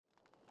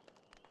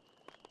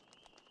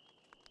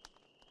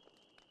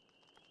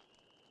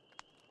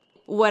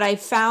what I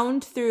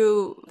found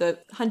through the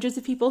hundreds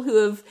of people who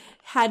have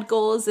had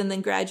goals and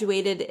then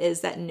graduated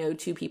is that no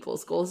two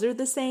people's goals are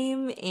the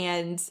same.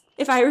 And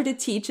if I were to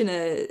teach in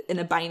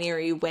a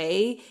binary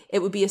way, it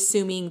would be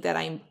assuming that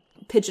I'm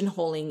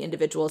pigeonholing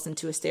individuals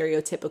into a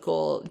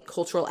stereotypical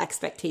cultural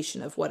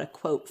expectation of what a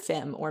quote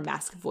femme or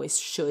masc voice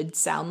should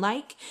sound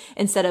like,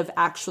 instead of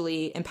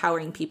actually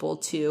empowering people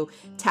to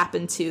tap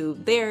into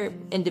their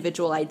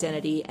individual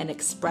identity and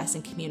express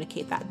and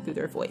communicate that through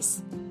their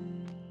voice.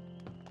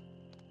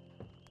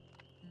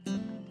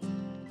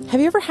 Have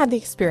you ever had the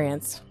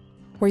experience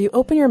where you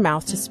open your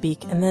mouth to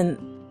speak and then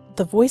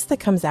the voice that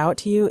comes out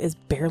to you is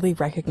barely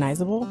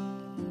recognizable?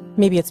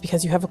 Maybe it's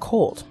because you have a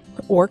cold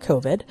or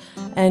COVID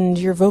and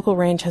your vocal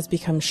range has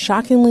become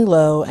shockingly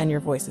low and your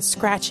voice is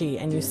scratchy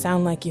and you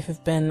sound like you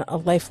have been a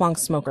lifelong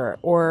smoker,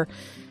 or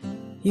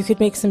you could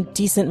make some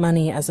decent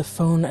money as a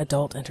phone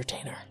adult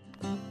entertainer.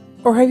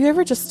 Or have you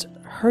ever just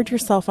heard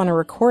yourself on a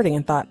recording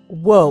and thought,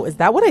 whoa, is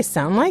that what I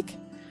sound like?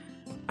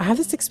 I have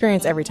this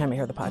experience every time I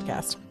hear the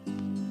podcast.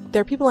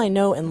 There are people I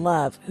know and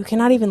love who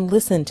cannot even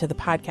listen to the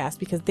podcast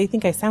because they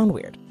think I sound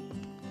weird.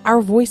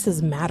 Our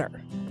voices matter.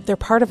 They're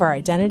part of our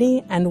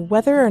identity, and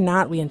whether or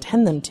not we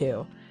intend them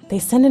to, they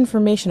send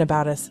information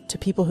about us to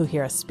people who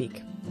hear us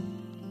speak.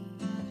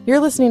 You're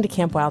listening to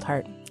Camp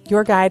Wildheart,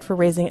 your guide for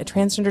raising a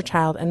transgender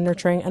child and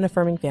nurturing an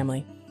affirming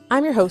family.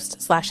 I'm your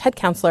host / head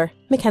counselor,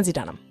 Mackenzie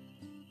Dunham.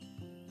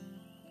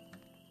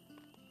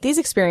 These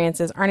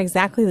experiences aren't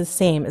exactly the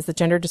same as the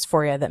gender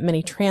dysphoria that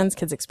many trans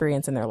kids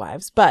experience in their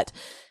lives, but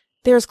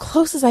they're as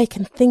close as I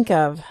can think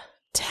of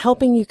to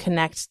helping you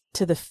connect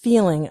to the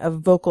feeling of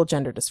vocal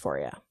gender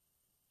dysphoria.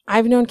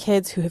 I've known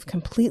kids who have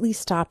completely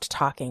stopped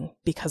talking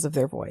because of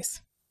their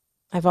voice.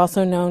 I've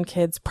also known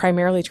kids,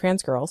 primarily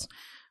trans girls,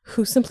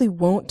 who simply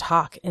won't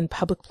talk in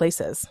public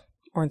places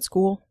or in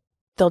school.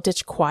 They'll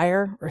ditch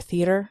choir or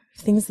theater,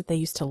 things that they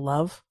used to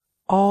love,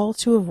 all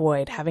to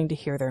avoid having to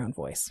hear their own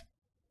voice.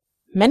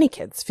 Many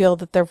kids feel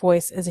that their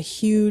voice is a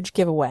huge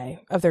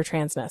giveaway of their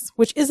transness,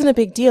 which isn't a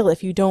big deal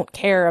if you don't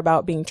care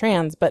about being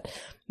trans, but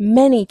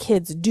many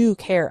kids do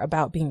care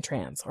about being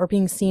trans or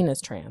being seen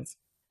as trans.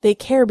 They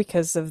care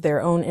because of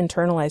their own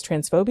internalized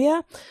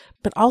transphobia,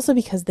 but also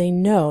because they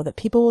know that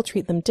people will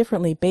treat them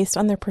differently based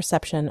on their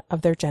perception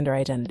of their gender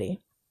identity.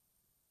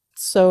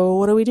 So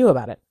what do we do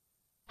about it?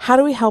 How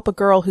do we help a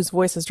girl whose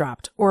voice has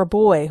dropped, or a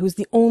boy who's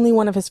the only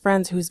one of his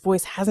friends whose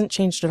voice hasn't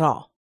changed at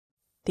all?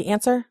 The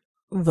answer?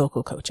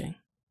 Vocal coaching.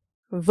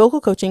 Vocal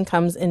coaching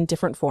comes in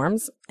different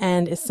forms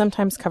and is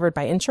sometimes covered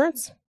by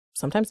insurance,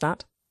 sometimes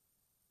not.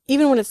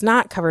 Even when it's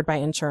not covered by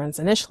insurance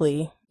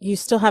initially, you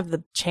still have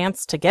the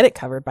chance to get it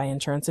covered by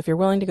insurance if you're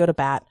willing to go to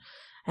bat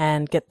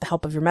and get the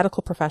help of your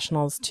medical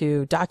professionals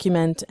to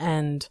document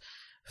and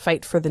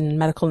fight for the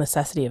medical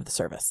necessity of the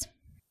service.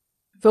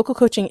 Vocal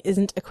coaching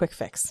isn't a quick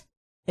fix.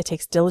 It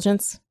takes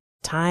diligence,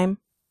 time,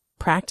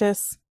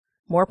 practice,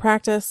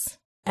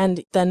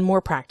 and then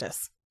more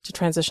practice to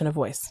transition a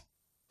voice.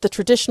 The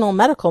traditional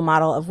medical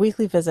model of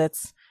weekly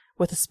visits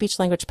with a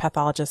speech-language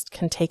pathologist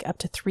can take up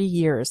to 3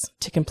 years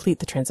to complete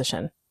the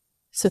transition.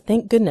 So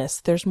thank goodness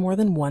there's more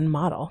than one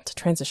model to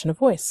transition a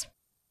voice.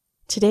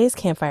 Today's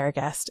campfire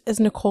guest is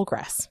Nicole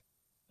Gress.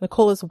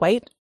 Nicole is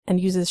white and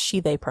uses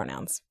she/they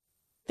pronouns.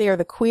 They are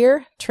the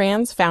queer,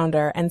 trans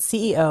founder and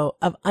CEO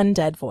of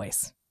Undead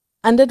Voice.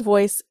 Undead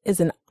Voice is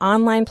an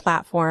online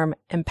platform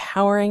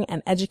empowering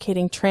and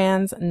educating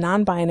trans,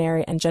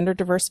 non-binary, and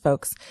gender-diverse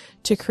folks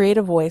to create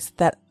a voice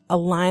that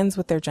aligns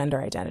with their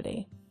gender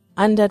identity.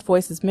 Undead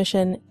Voice's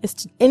mission is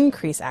to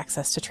increase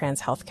access to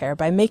trans healthcare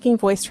by making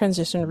voice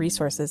transition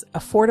resources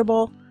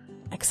affordable,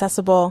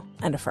 accessible,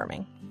 and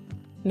affirming.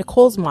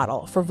 Nicole's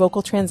model for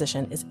vocal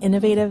transition is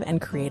innovative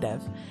and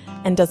creative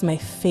and does my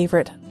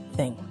favorite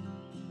thing: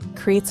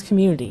 creates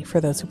community for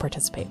those who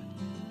participate.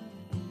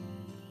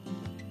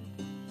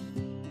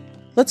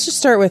 Let's just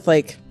start with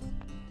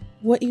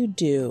what you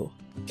do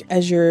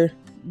as your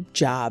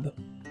job.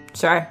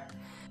 Sure.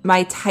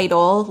 My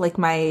title,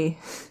 my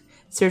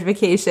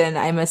certification,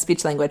 I'm a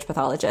speech-language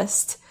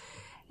pathologist,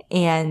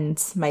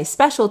 and my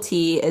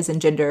specialty is in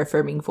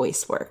gender-affirming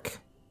voice work.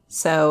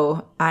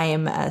 So I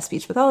am a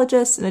speech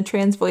pathologist and a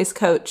trans voice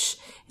coach,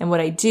 and what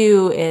I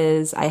do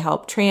is I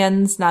help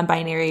trans,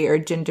 non-binary, or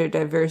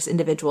gender-diverse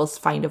individuals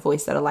find a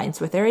voice that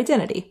aligns with their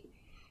identity.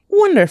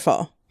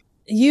 Wonderful.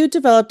 You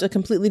developed a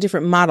completely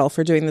different model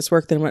for doing this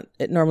work than what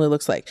it normally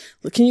looks like.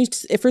 Can you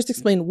first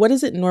explain, what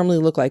does it normally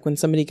look like when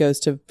somebody goes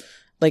to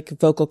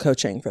vocal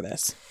coaching for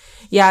this?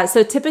 Yeah.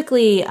 So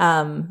typically,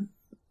 I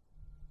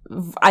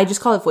just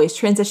call it voice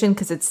transition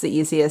because it's the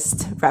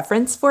easiest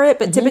reference for it.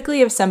 But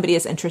typically, if somebody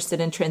is interested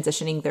in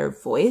transitioning their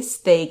voice,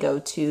 they go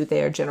to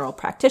their general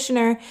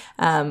practitioner,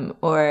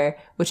 or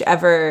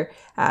whichever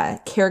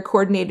care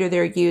coordinator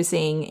they're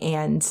using,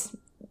 and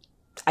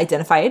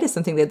identify it as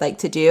something they'd like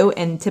to do.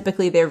 And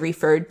typically they're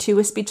referred to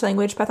a speech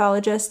language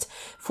pathologist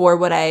for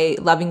what I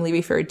lovingly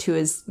referred to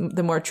as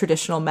the more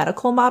traditional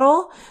medical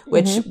model,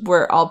 which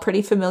we're all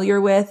pretty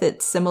familiar with.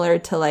 It's similar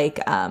to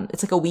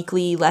it's like a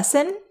weekly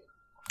lesson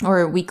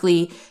or a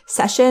weekly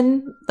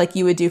session like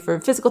you would do for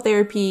physical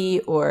therapy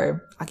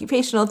or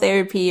occupational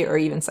therapy or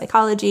even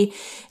psychology.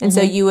 And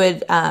so you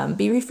would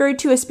be referred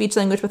to a speech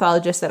language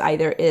pathologist that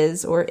either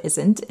is or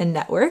isn't in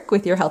network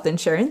with your health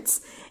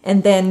insurance.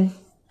 And then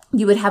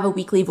you would have a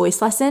weekly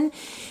voice lesson.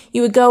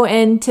 You would go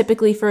in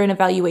typically for an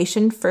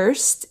evaluation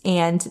first,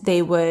 and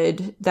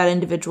that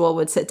individual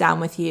would sit down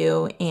with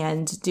you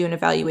and do an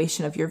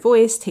evaluation of your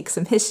voice, take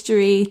some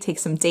history, take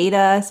some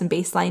data, some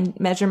baseline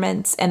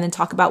measurements, and then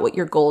talk about what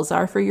your goals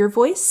are for your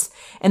voice,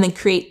 and then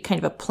create kind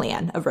of a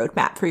plan, a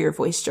roadmap for your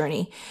voice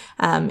journey.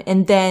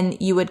 And then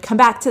you would come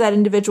back to that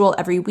individual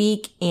every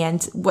week.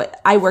 And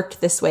I worked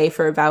this way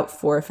for about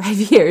 4 or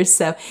 5 years.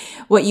 So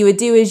what you would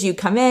do is you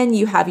come in,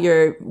 you have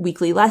your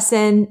weekly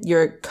lesson,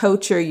 your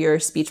coach or your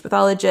speech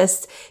pathologist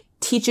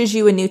teaches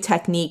you a new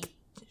technique,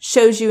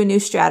 shows you a new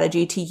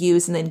strategy to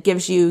use, and then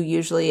gives you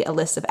usually a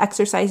list of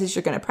exercises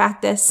you're going to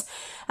practice.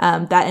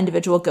 That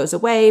individual goes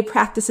away,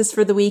 practices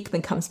for the week,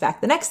 then comes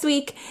back the next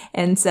week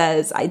and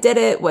says, I did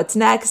it. What's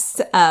next?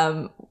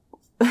 And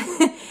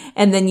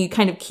then you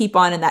kind of keep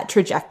on in that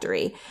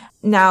trajectory.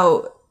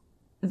 Now,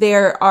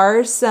 there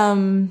are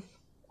some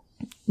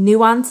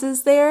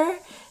nuances there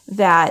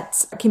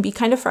that can be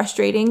kind of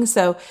frustrating.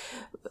 So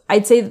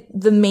I'd say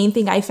the main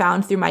thing I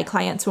found through my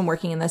clients when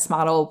working in this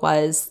model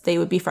was they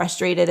would be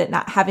frustrated at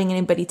not having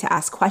anybody to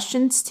ask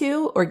questions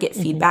to or get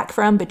feedback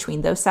from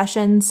between those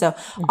sessions. So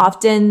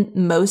often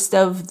most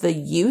of the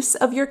use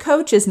of your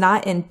coach is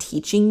not in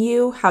teaching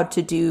you how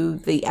to do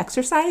the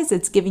exercise.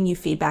 It's giving you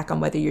feedback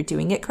on whether you're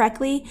doing it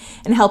correctly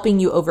and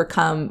helping you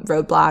overcome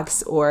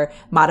roadblocks or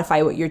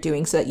modify what you're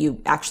doing so that you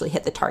actually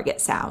hit the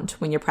target sound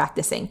when you're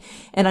practicing.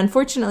 And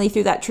unfortunately,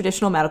 through that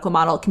traditional medical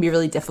model, it can be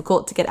really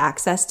difficult to get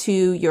access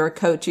to your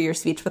coach or your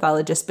speech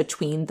pathologist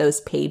between those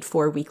paid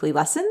for weekly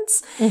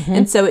lessons.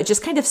 And so it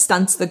just kind of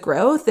stunts the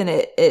growth, and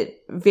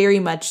it very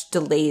much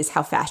delays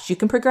how fast you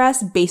can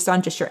progress based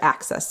on just your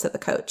access to the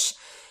coach.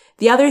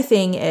 The other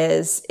thing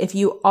is, if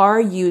you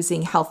are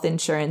using health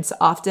insurance,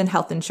 often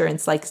health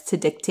insurance likes to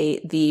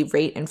dictate the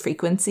rate and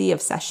frequency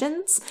of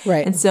sessions.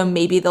 Right. And so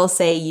maybe they'll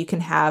say you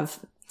can have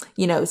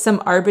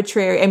some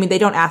arbitrary, they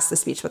don't ask the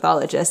speech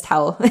pathologist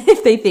how,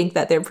 if they think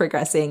that they're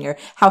progressing or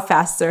how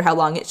fast or how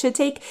long it should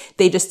take.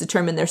 They just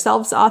determine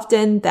themselves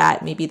often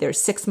that maybe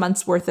there's 6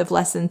 months worth of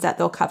lessons that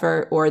they'll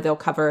cover, or they'll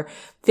cover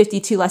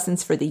 52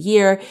 lessons for the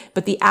year.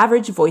 But the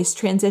average voice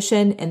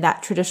transition in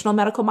that traditional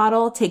medical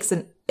model takes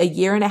a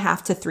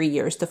 1.5 to 3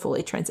 years to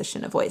fully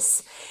transition a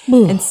voice.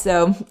 And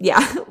so,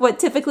 what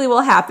typically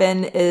will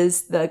happen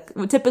is that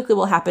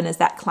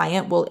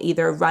client will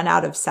either run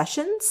out of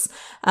sessions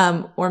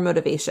or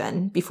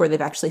motivation before they've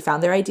actually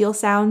found their ideal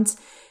sound.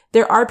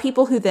 There are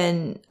people who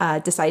then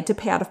decide to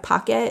pay out of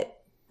pocket.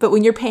 But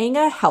when you're paying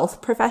a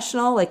health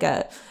professional, like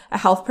a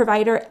health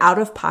provider, out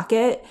of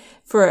pocket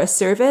for a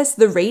service,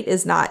 the rate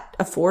is not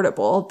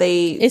affordable.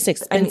 It's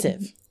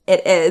expensive.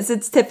 It is.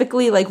 It's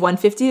typically like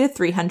 $150 to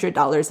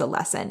 $300 a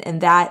lesson.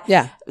 And that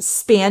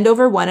spanned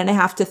over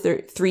 1.5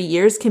 to 3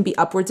 years can be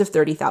upwards of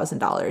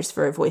 $30,000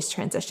 for a voice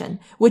transition,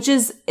 which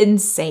is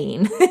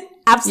insane.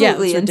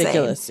 Absolutely it's insane.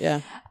 Ridiculous.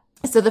 Yeah.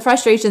 So the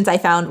frustrations I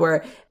found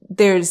were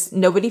there's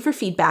nobody for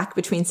feedback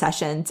between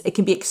sessions. It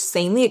can be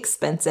insanely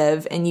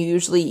expensive, and you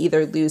usually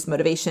either lose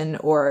motivation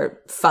or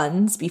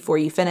funds before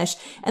you finish.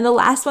 And the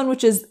last one,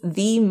 which is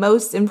the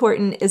most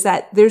important, is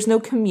that there's no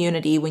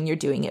community when you're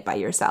doing it by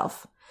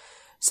yourself.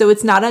 So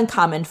it's not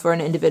uncommon for an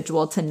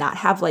individual to not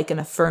have like an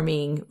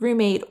affirming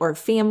roommate or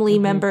family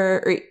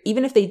member, or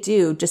even if they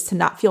do, just to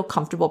not feel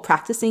comfortable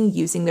practicing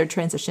using their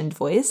transitioned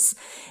voice.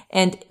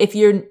 And if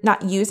you're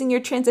not using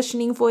your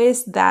transitioning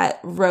voice, that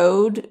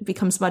road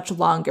becomes much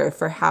longer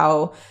for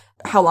how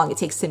long it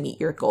takes to meet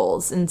your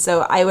goals. And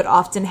so I would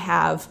often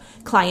have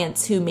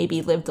clients who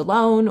maybe lived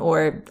alone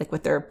or like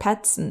with their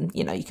pets, and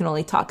you can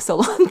only talk so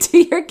long to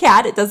your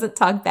cat. It doesn't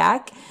talk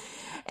back.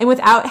 And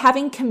without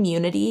having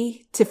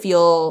community to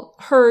feel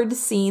heard,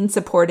 seen,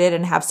 supported,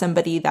 and have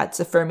somebody that's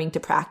affirming to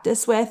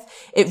practice with,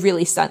 it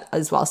really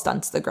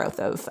stunts the growth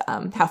of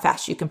how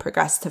fast you can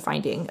progress to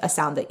finding a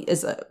sound that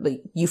is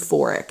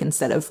euphoric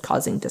instead of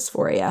causing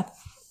dysphoria.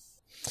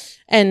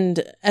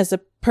 And as a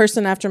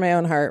person after my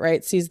own heart,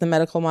 right, sees the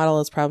medical model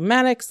as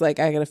problematic, it's like,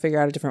 I got to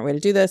figure out a different way to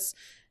do this.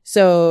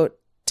 So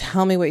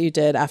tell me what you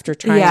did after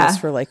trying this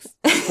for like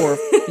 4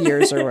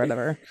 years or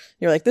whatever.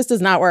 You're like, this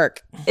does not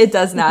work. It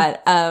does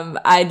not.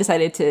 I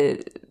decided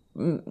to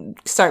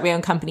start my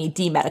own company,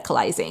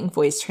 Demedicalizing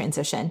Voice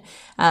Transition.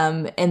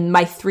 And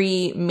my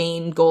 3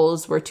 main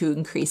goals were to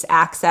increase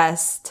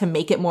access, to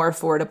make it more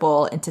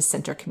affordable, and to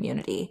center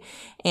community.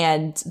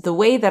 And the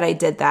way that I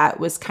did that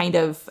was kind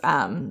of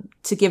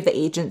to give the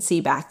agency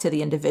back to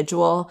the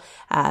individual,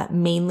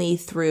 mainly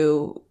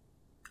through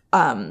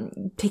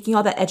taking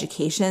all that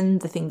education,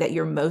 the thing that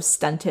you're most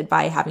stunted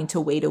by having to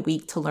wait a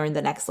week to learn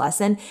the next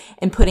lesson,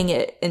 and putting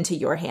it into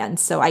your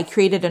hands. So I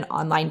created an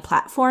online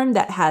platform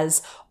that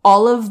has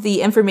all of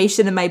the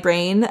information in my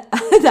brain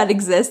that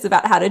exists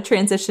about how to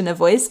transition a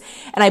voice.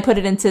 And I put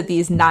it into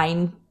these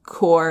 9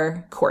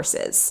 core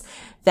courses.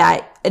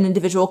 that an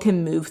individual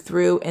can move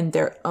through in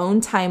their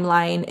own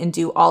timeline and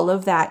do all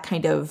of that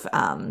kind of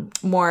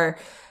more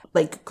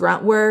like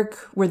grunt work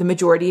where the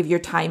majority of your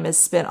time is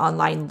spent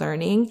online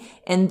learning.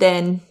 And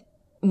then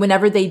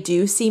whenever they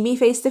do see me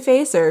face to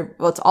face, or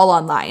well, it's all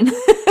online.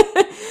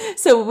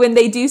 So when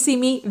they do see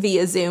me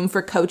via Zoom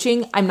for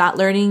coaching, I'm not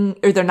learning,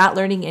 or they're not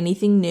learning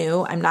anything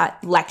new. I'm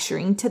not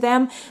lecturing to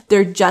them.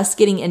 They're just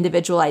getting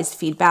individualized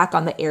feedback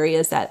on the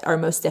areas that are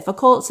most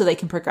difficult so they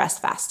can progress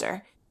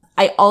faster.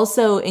 I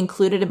also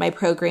included in my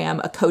program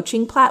a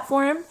coaching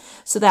platform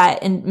so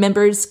that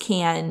members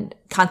can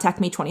contact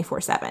me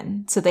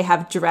 24/7. So they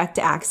have direct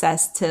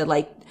access to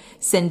like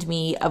send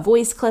me a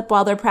voice clip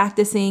while they're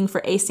practicing for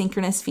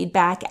asynchronous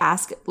feedback,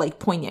 ask like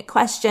poignant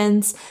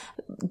questions,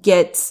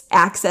 get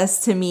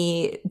access to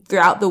me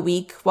throughout the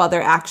week while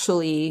they're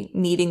actually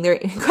needing their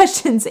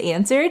questions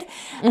answered,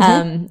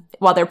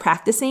 while they're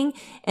practicing.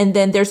 And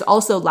then there's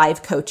also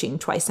live coaching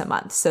twice a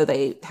month. So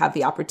they have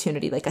the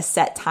opportunity, like a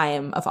set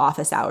time of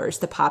office hours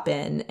to pop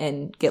in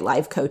and get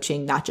live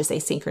coaching, not just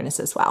asynchronous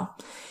as well.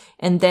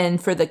 And then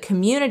for the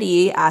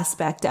community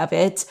aspect of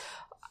it,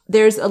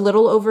 there's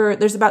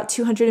about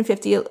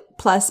 250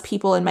 plus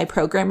people in my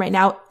program right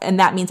now. And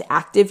that means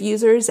active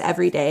users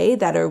every day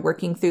that are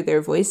working through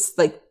their voice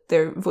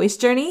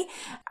journey.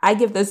 I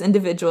give those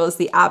individuals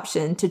the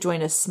option to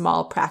join a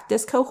small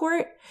practice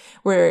cohort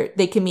where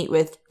they can meet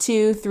with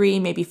 2, 3,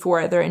 maybe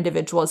 4 other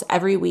individuals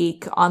every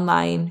week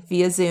online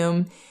via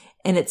Zoom.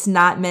 And it's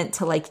not meant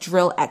to like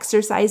drill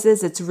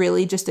exercises. It's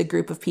really just a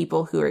group of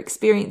people who are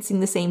experiencing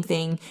the same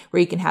thing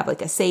where you can have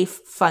like a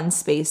safe, fun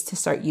space to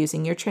start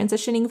using your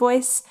transitioning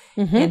voice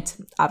and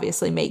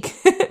obviously make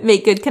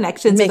good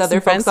connections with other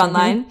folks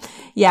online.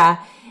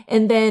 Yeah.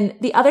 And then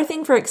the other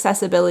thing for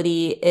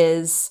accessibility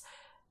is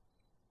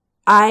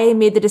I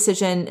made the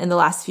decision in the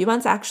last few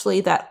months,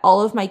 actually, that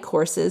all of my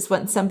courses,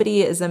 when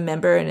somebody is a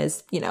member and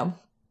is,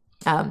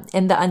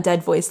 in the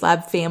Undead Voice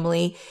Lab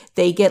family,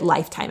 they get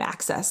lifetime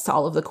access to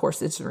all of the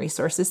courses and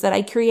resources that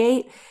I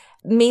create,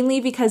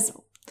 mainly because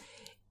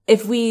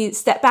if we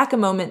step back a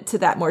moment to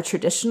that more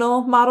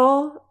traditional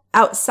model,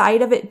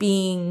 outside of it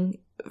being,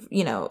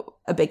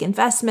 a big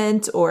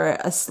investment or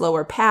a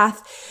slower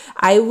path,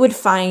 I would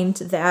find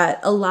that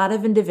a lot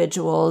of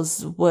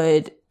individuals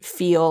would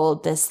feel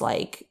this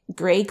like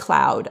gray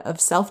cloud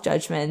of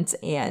self-judgment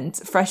and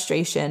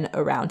frustration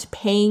around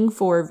paying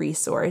for a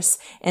resource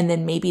and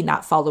then maybe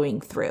not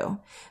following through.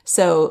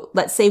 So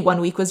let's say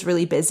one week was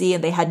really busy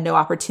and they had no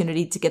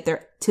opportunity to get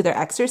to their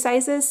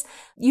exercises.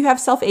 You have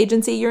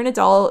self-agency, you're an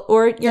adult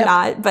or you're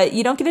not, but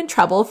you don't get in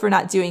trouble for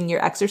not doing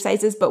your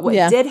exercises. But what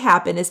did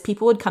happen is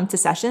people would come to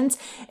sessions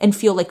and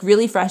feel like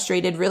really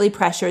frustrated, really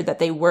pressured that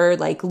they were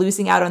like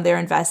losing out on their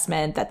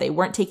investment, that they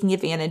weren't taking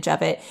advantage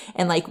of it.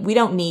 And like, we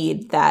don't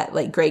need that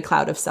like gray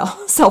cloud of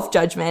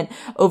self-judgment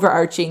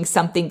overarching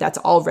something that's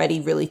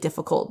already really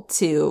difficult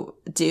to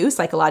do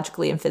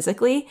psychologically and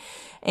physically.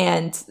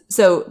 And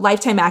so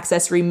lifetime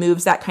access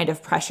removes that kind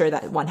of pressure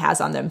that one has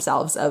on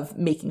themselves of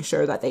making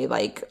sure that they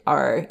like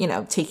are,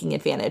 taking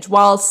advantage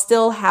while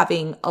still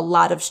having a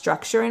lot of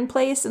structure in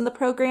place in the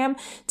program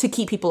to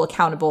keep people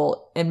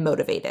accountable and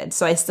motivated.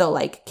 So I still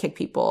like kick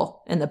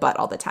people in the butt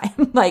all the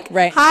time. Like,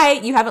 right. Hi,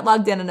 you haven't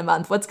logged in a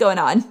month. What's going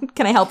on?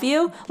 Can I help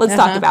you? Let's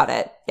talk about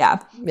it. Yeah.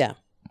 Yeah.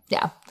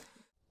 Yeah.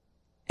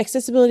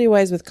 Accessibility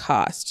wise with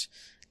cost,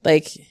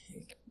 like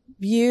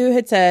you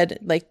had said,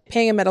 like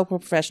paying a medical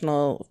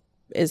professional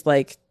is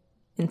like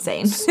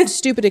insane,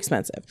 stupid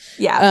expensive.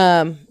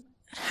 Yeah.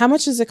 How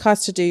much does it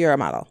cost to do your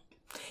model?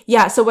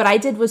 Yeah. So what I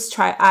did was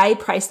I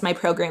priced my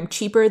program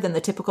cheaper than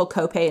the typical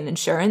copay and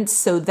insurance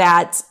so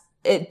that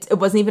it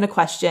wasn't even a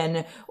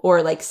question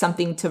or like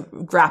something to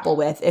grapple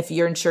with if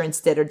your insurance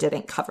did or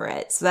didn't cover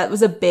it. So that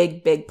was a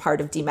big, big part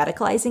of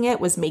demedicalizing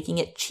it, was making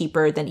it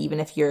cheaper than even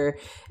if your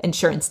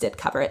insurance did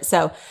cover it.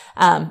 So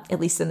at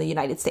least in the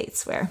United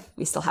States where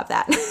we still have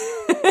that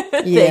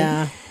thing.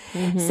 Yeah.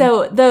 Mm-hmm.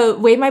 So the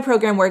way my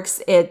program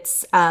works,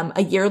 it's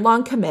a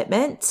year-long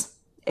commitment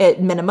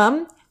at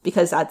minimum,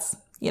 because that's,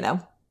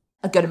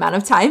 a good amount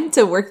of time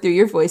to work through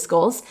your voice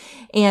goals.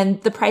 And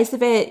the price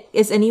of it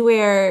is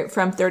anywhere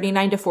from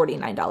 $39 to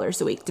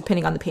 $49 a week,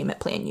 depending on the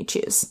payment plan you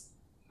choose.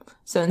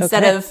 So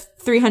instead of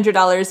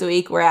 $300 a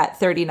week, we're at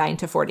 $39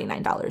 to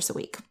 $49 a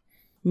week.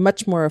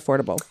 Much more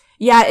affordable.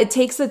 Yeah, it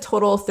takes a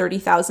total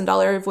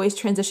 $30,000 voice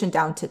transition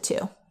down to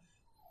 $2,000.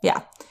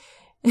 Yeah.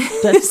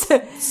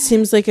 That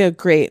seems like a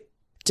great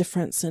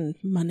difference in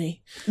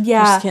money.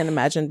 Yeah. I just can't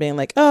imagine being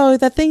like, oh,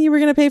 that thing you were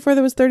going to pay for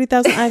that was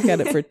 $30,000, I've got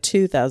it for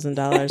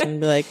 $2,000,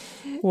 and be like,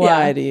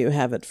 why do you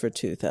have it for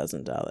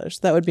 $2,000?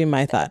 That would be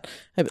my thought.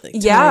 I'd be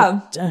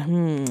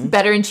like,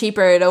 better and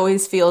cheaper. It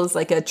always feels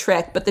like a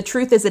trick, but the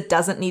truth is it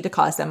doesn't need to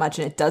cost that much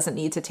and it doesn't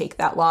need to take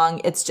that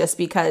long. It's just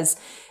because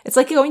it's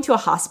like going to a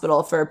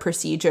hospital for a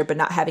procedure but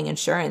not having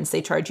insurance.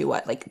 They charge you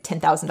like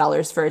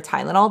 $10,000 for a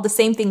Tylenol. The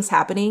same thing's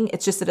happening.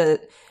 It's just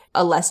at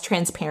a less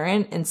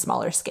transparent and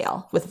smaller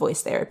scale with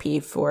voice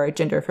therapy for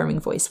gender affirming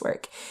voice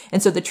work.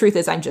 And so the truth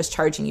is I'm just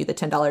charging you the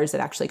 $10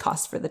 it actually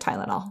costs for the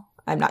Tylenol.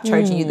 I'm not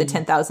charging you the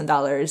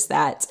 $10,000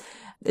 that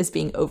is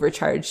being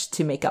overcharged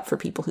to make up for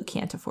people who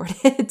can't afford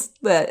it.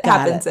 That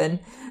happens in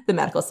the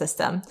medical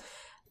system.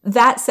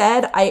 That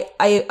said, I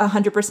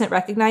 100%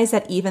 recognize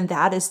that even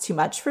that is too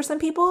much for some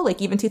people.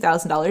 Like even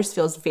 $2,000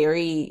 feels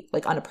very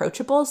like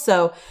unapproachable.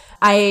 So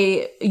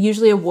I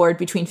usually award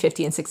between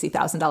 $50,000 and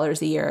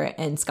 $60,000 a year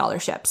in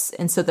scholarships.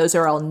 And so those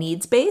are all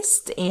needs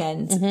based.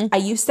 And I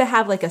used to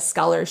have like a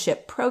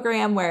scholarship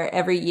program where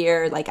every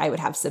year, like I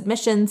would have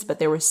submissions, but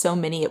there were so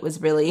many, it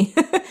was really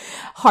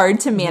hard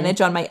to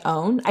manage on my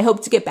own. I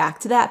hope to get back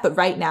to that. But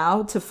right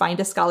now to find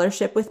a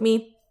scholarship with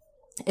me,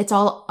 it's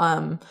all,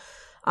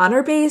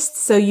 honor-based.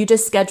 So you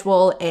just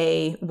schedule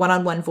a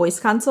one-on-one voice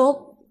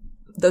consult.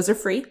 Those are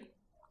free.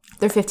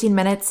 They're 15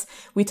 minutes.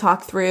 We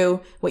talk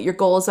through what your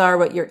goals are,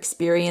 what your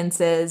experience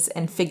is,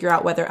 and figure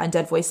out whether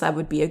Undead Voice Lab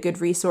would be a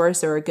good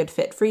resource or a good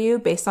fit for you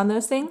based on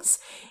those things.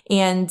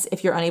 And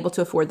if you're unable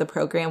to afford the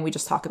program, we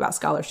just talk about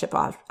scholarship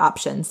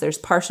options. There's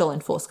partial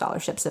and full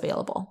scholarships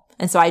available.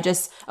 And so I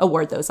just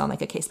award those on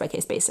like a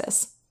case-by-case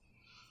basis.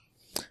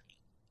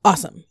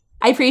 Awesome.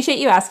 I appreciate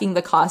you asking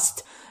the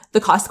cost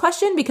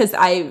question, because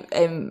I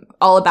am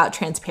all about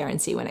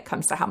transparency when it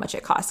comes to how much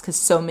it costs, because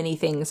so many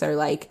things are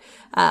like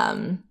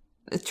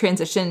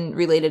transition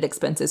related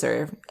expenses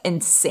are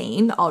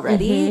insane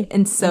already,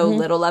 and so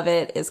little of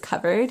it is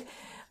covered.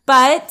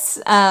 But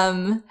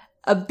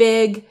a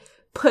big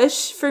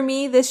push for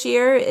me this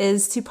year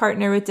is to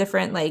partner with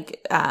different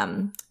like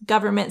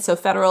government, so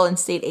federal and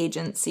state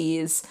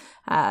agencies,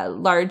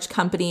 large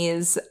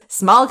companies,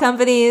 small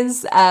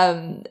companies,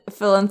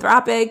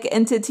 philanthropic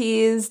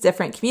entities,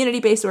 different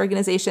community-based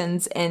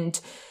organizations,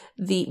 and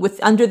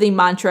under the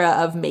mantra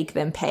of make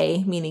them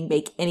pay, meaning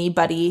make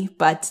anybody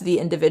but the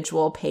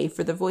individual pay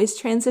for the voice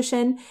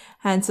transition.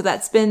 And so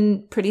that's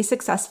been pretty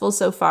successful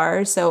so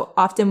far. So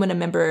often when a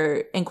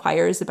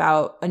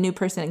new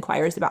person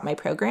inquires about my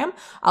program,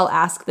 I'll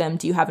ask them,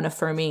 do you have an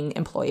affirming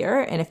employer?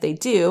 And if they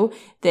do,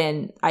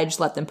 then I just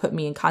let them put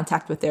me in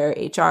contact with their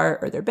HR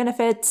or their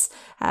benefits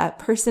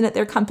person at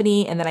their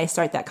company. And then I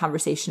start that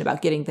conversation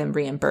about getting them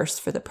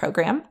reimbursed for the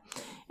program.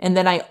 And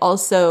then I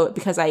also,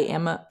 because I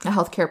am a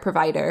healthcare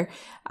provider,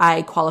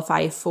 I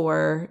qualify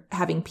for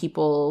having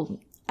people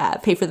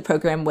pay for the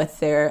program with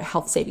their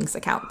health savings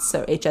accounts,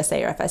 so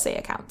HSA or FSA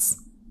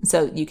accounts.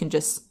 So you can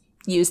just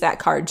use that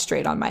card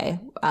straight on my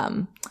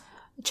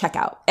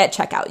checkout. At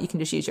checkout, you can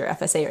just use your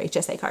FSA or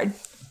HSA card.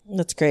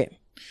 That's great.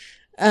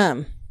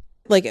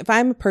 Like if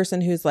I'm a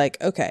person who's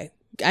like, okay,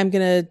 I'm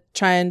going to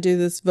try and do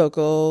this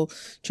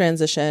voice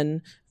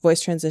transition,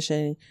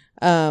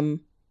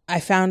 I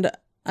found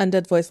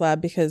Undead Voice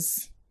Lab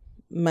because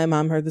my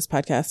mom heard this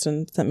podcast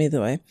and sent me the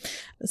way.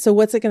 So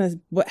how's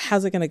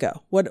it going to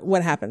go?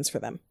 What happens for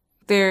them?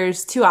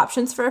 There's two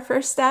options for a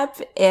first step.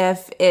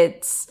 If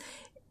it's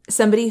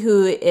somebody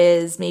who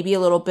is maybe a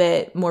little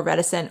bit more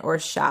reticent or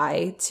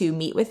shy to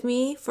meet with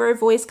me for a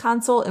voice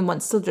consult and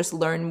wants to just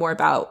learn more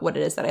about what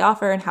it is that I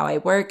offer and how I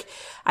work,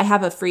 I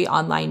have a free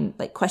online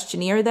like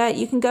questionnaire that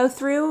you can go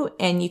through,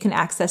 and you can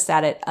access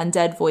that at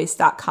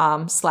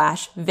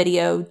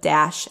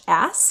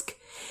undeadvoice.com/video-ask.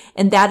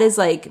 And that is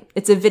like,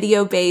 it's a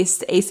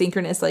video-based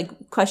asynchronous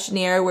like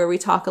questionnaire where we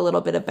talk a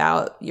little bit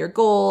about your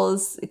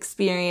goals,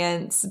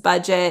 experience,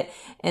 budget,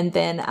 and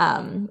then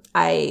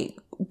I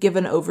give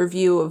an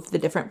overview of the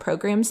different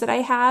programs that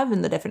I have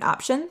and the different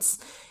options.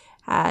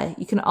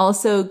 You can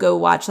also go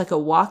watch like a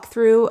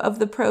walkthrough of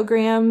the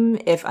program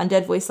if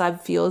Undead Voice Lab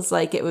feels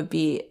like it would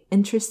be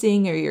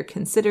interesting or you're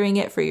considering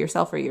it for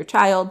yourself or your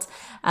child.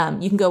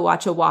 You can go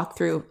watch a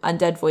walkthrough.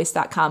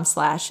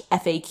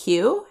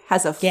 Undeadvoice.com/FAQ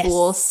has a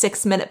full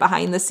 6-minute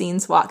behind the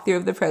scenes walkthrough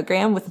of the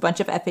program with a bunch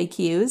of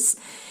FAQs.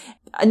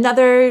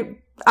 Another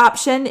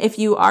option, if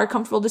you are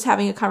comfortable just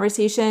having a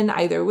conversation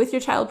either with your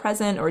child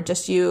present or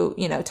just you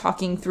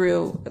talking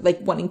through like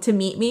wanting to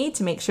meet me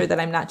to make sure that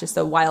I'm not just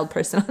a wild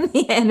person on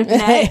the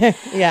internet.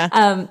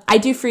 Yeah. I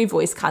do free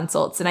voice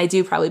consults, and I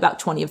do probably about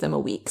 20 of them a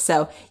week.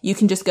 So you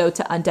can just go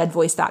to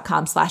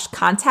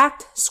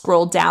undeadvoice.com/contact,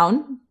 scroll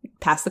down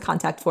past the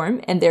contact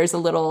form, and there's a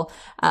little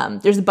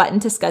there's a button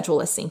to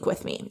schedule a sync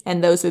with me,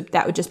 and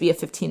that would just be a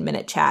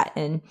 15-minute chat,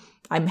 and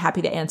I'm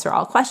happy to answer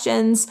all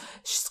questions,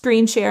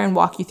 screen share, and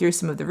walk you through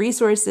some of the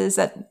resources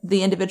that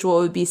the individual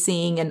would be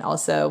seeing, and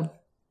also,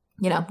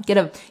 get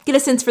a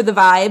sense for the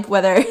vibe,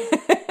 whether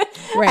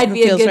I'd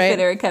be a good fit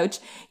or a coach.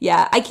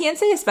 Yeah, I can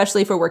say,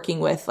 especially for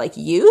working with like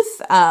youth,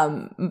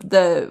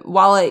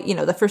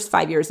 the first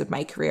 5 years of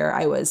my career,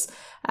 I was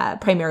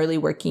primarily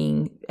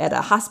working at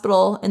a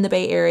hospital in the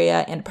Bay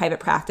Area and private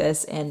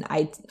practice. And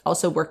I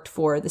also worked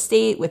for the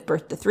state with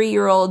birth to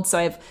 3-year-olds. So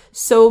I have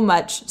so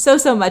much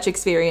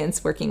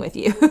experience working with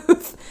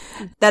youth.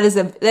 That is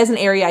an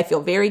area I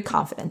feel very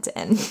confident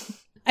in.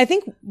 I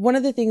think one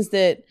of the things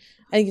that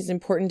I think is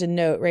important to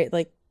note, right?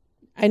 Like,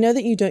 I know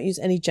that you don't use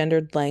any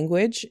gendered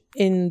language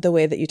in the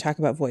way that you talk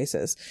about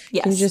voices.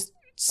 Yes. Can you just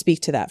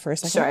speak to that for a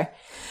second? Sure.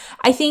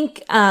 I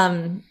think,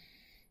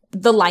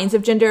 the lines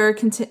of gender are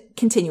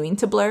continuing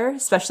to blur,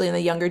 especially in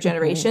the younger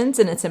generations.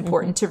 And it's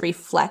important to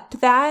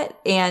reflect that,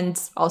 and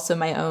also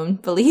my own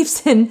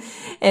beliefs and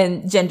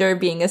gender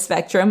being a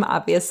spectrum,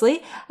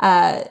 obviously.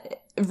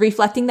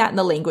 reflecting that in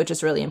the language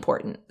is really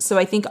important. So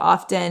I think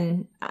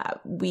often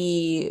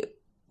we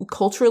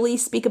culturally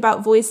speak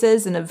about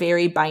voices in a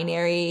very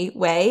binary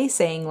way,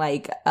 saying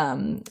like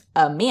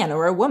a man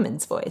or a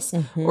woman's voice,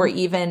 or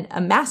even a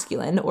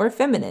masculine or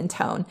feminine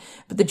tone.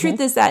 But the truth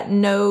is that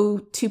no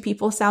two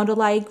people sound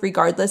alike,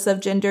 regardless of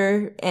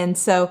gender. And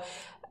so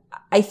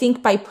I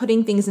think by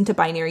putting things into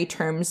binary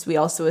terms, we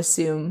also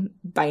assume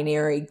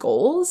binary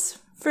goals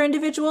for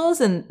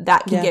individuals, and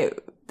that can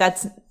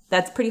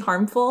that's pretty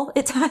harmful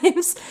at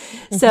times.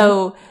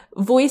 So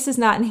voice is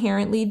not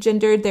inherently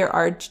gendered. There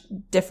are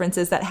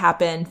differences that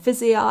happen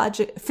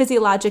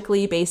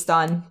physiologically based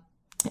on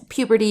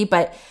puberty.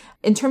 But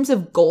in terms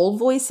of goal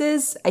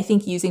voices, I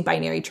think using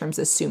binary terms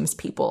assumes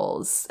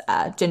people's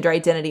gender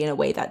identity in a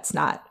way that's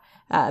not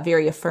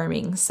very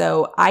affirming.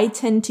 So I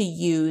tend to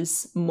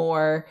use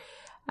more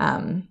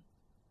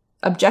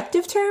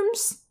objective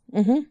terms.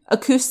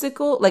 Acoustic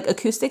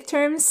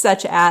terms,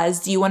 such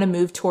as, do you want to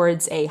move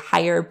towards a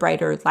higher,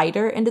 brighter,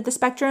 lighter end of the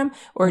spectrum,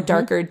 or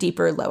darker,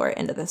 deeper, lower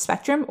end of the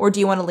spectrum? Or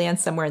do you want to land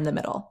somewhere in the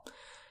middle?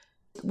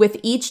 With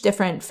each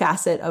different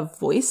facet of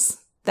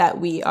voice that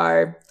we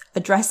are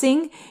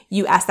addressing,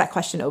 you ask that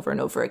question over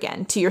and over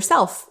again to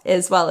yourself,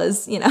 as well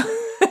as,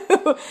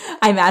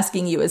 I'm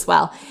asking you as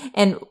well.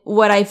 And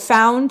what I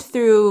found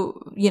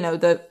through,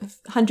 the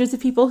hundreds of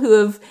people who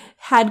have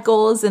had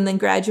goals and then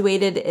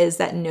graduated is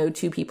that no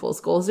two people's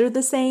goals are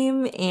the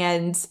same.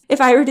 And if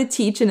I were to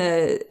teach in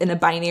a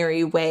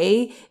binary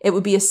way, it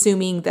would be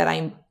assuming that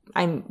I'm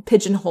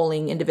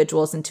pigeonholing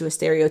individuals into a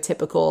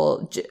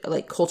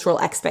stereotypical cultural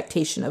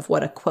expectation of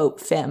what a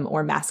quote femme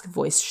or masc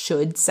voice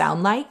should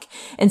sound like,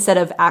 instead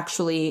of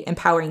actually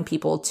empowering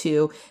people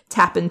to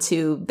tap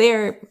into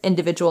their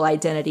individual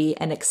identity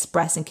and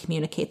express and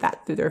communicate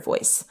that through their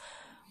voice.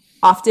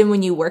 Often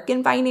when you work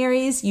in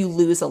binaries, you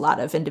lose a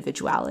lot of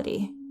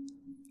individuality.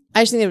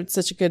 I just think it's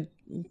such a good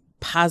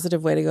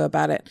positive way to go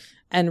about it,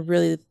 and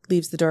really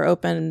leaves the door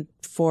open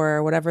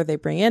for whatever they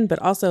bring in, but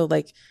also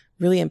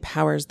really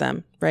empowers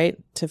them, right?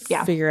 To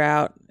figure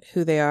out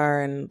who they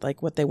are and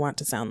what they want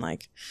to sound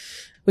like,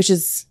 which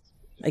is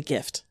a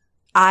gift.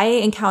 I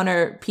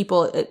encounter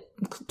people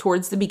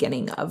towards the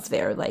beginning of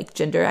their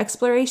gender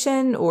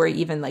exploration, or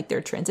even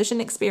their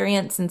transition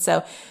experience. And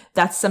so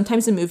that's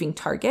sometimes a moving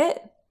target.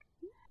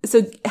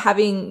 So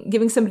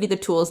giving somebody the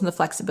tools and the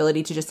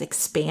flexibility to just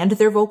expand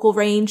their vocal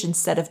range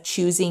instead of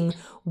choosing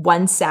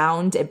one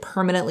sound and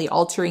permanently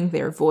altering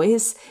their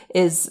voice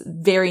is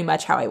very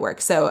much how I work.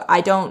 So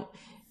I don't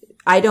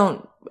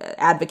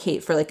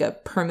advocate for a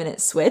permanent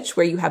switch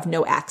where you have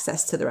no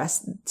access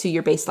to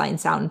your baseline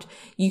sound.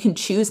 You can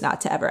choose not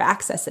to ever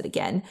access it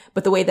again.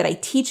 But the way that I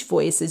teach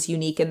voice is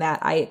unique in that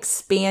I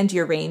expand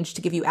your range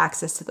to give you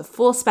access to the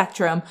full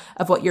spectrum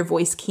of what your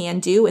voice can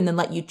do, and then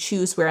let you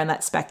choose where on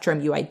that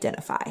spectrum you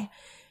identify.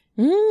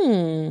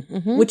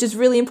 Which is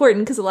really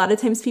important, because a lot of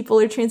times people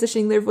are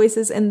transitioning their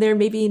voices and they're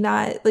maybe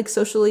not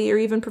socially or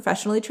even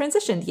professionally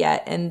transitioned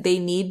yet, and they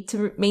need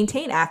to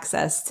maintain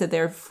access to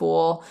their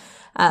full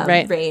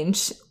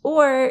range.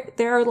 Or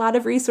there are a lot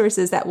of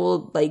resources that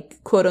will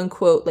quote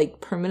unquote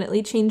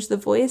permanently change the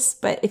voice.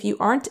 But if you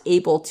aren't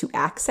able to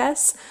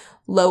access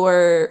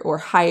lower or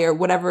higher,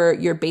 whatever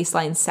your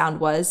baseline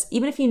sound was,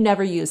 even if you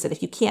never use it,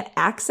 if you can't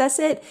access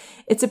it,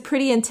 it's a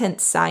pretty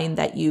intense sign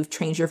that you've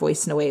trained your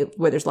voice in a way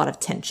where there's a lot of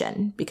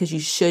tension, because you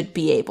should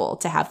be able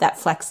to have that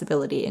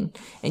flexibility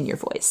in your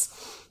voice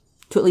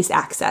to at least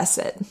access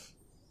it.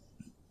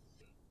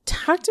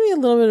 Talk to me a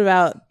little bit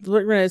about,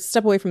 we're going to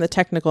step away from the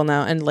technical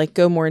now and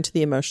go more into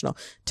the emotional.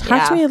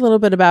 Talk to me a little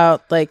bit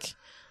about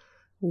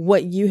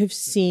what you have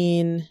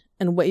seen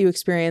and what you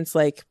experience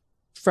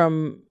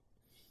from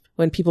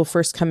when people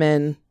first come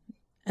in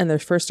and they're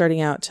first starting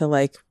out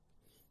to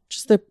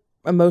just the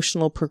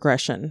emotional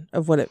progression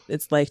of what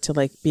it's like to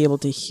be able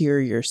to hear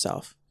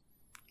yourself.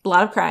 A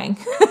lot of crying.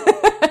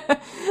 A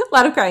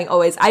lot of crying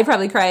always. I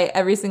probably cry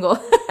every single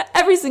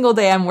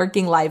day I'm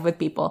working live with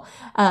people.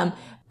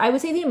 I would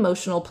say the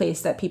emotional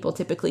place that people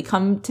typically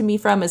come to me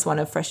from is one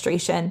of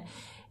frustration.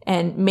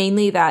 And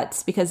mainly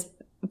that's because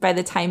by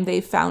the time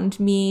they found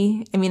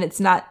me,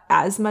 it's not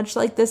as much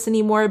like this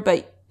anymore,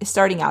 but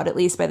starting out, at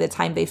least by the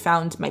time they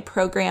found my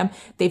program,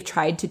 they've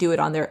tried to do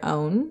it on their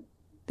own.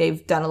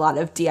 They've done a lot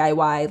of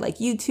DIY,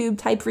 YouTube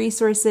type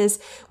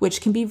resources, which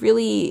can be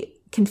really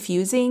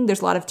confusing.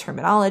 There's a lot of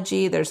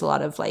terminology. There's a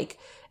lot of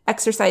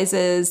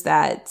exercises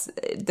that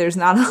there's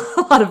not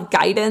a lot of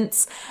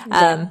guidance.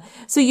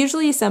 So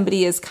usually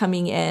somebody is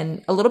coming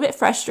in a little bit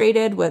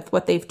frustrated with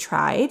what they've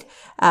tried,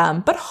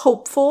 but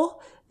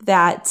hopeful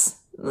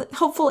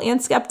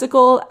and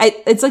skeptical.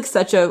 It's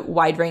such a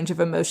wide range of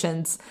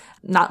emotions,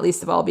 not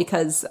least of all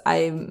because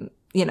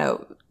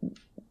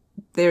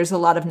there's a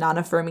lot of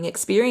non-affirming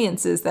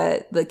experiences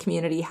that the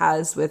community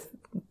has with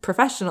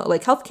professional,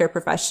 healthcare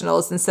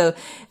professionals. And so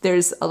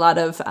there's a lot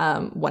of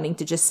Mm-hmm. wanting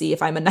to just see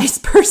if I'm a nice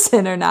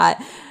person or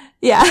not.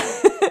 Yeah.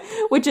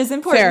 Which is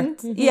important.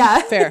 Fair.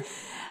 Yeah. Fair.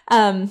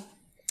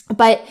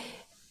 But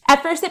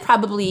at first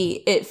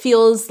it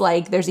feels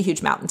like there's a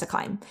huge mountain to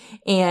climb.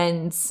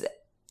 And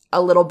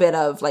a little bit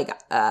of like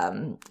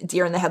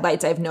deer in the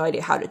headlights. I have no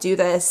idea how to do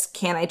this.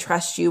 Can I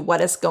trust you?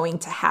 What is going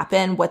to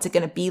happen? What's it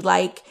going to be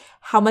like?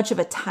 How much of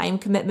a time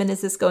commitment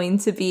is this going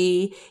to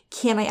be?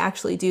 Can I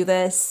actually do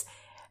this?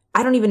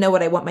 I don't even know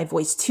what I want my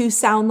voice to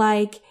sound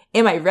like.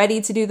 Am I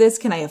ready to do this?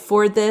 Can I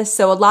afford this?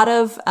 So a lot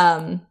of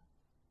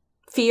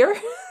fear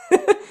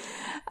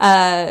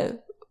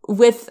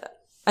with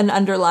an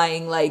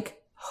underlying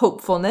like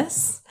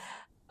hopefulness,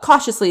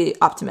 cautiously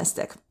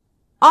optimistic.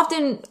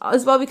 Often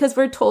as well because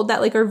we're told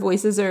that like our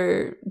voices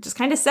are just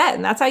kind of set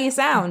and that's how you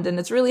sound and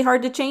it's really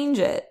hard to change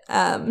it,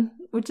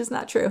 which is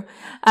not true.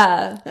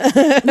 And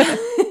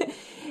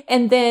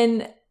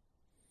then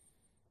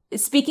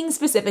speaking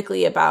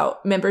specifically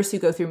about members who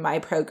go through my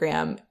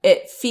program,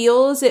 it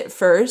feels at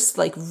first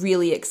like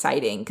really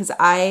exciting because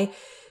I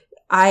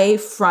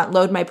front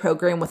load my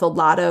program with a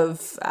lot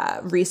of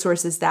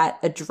resources that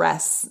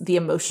address the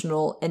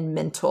emotional and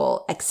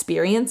mental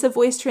experience of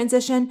voice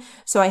transition.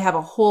 So I have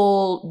a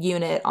whole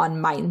unit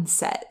on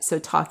mindset. So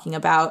talking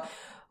about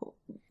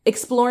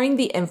exploring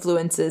the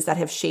influences that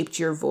have shaped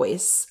your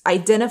voice,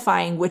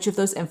 identifying which of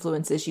those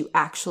influences you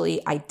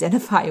actually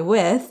identify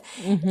with,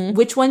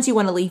 which ones you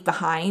want to leave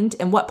behind,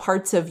 and what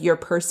parts of your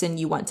person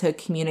you want to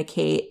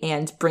communicate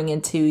and bring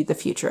into the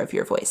future of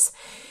your voice.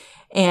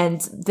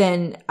 And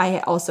then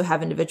I also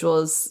have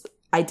individuals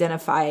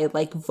identify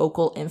like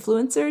vocal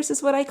influencers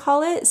is what I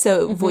call it.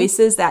 So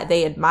voices that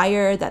they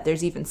admire, that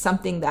there's even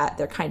something that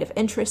they're kind of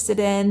interested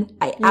in.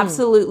 I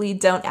absolutely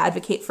don't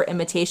advocate for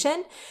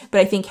imitation,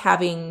 but I think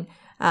having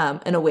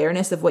an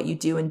awareness of what you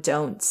do and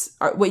don't,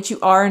 what you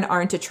are and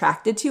aren't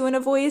attracted to in a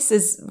voice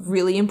is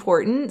really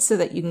important so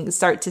that you can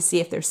start to see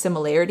if there's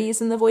similarities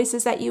in the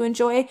voices that you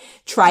enjoy.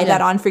 Try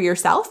that on for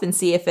yourself and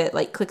see if it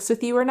like clicks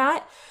with you or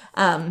not.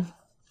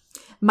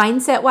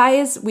 Mindset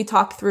wise, we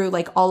talked through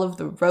like all of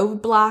the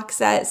roadblocks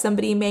that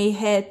somebody may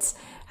hit.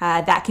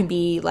 That can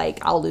be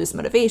like, I'll lose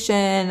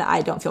motivation.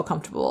 I don't feel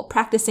comfortable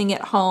practicing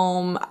at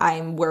home.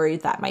 I'm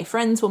worried that my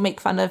friends will make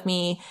fun of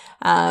me.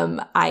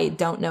 I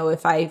don't know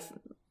if I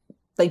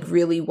like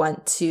really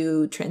want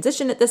to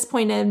transition at this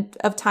point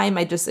of time.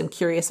 I just am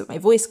curious what my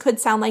voice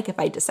could sound like if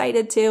I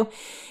decided to.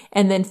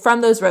 And then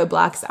from those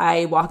roadblocks,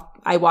 I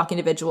walk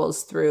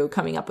individuals through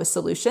coming up with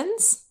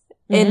solutions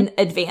in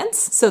advance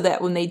so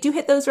that when they do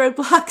hit those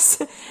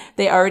roadblocks,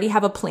 they already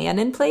have a plan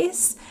in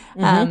place.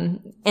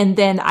 And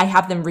then I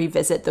have them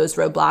revisit those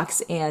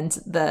roadblocks and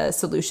the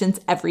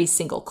solutions every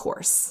single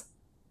course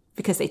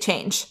because they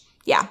change.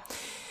 Yeah.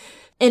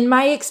 In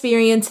my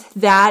experience,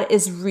 that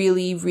is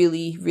really,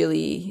 really,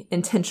 really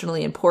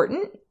intentionally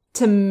important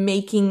to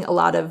making a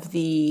lot of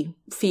the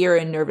fear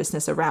and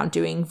nervousness around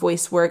doing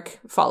voice work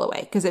fall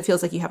away because it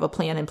feels like you have a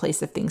plan in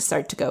place if things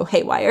start to go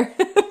haywire.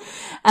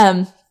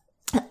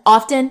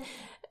 Often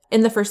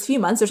in the first few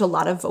months, there's a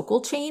lot of vocal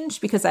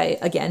change because I,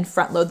 again,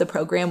 front load the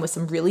program with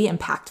some really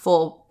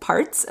impactful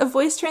parts of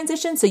voice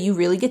transition. So you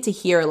really get to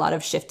hear a lot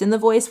of shift in the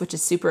voice, which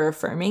is super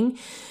affirming.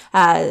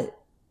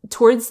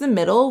 Towards the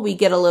middle,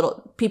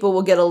 people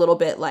will get a little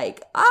bit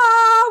like,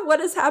 what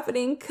is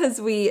happening?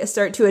 Because we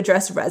start to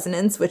address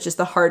resonance, which is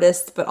the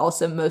hardest, but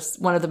also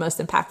one of the most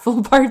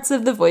impactful parts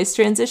of the voice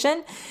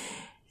transition.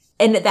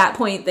 And at that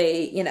point,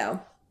 they,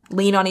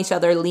 lean on each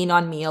other, lean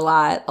on me a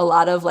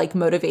lot of like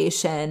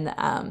motivation.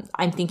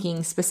 I'm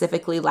thinking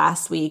specifically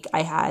last week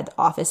I had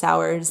office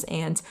hours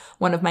and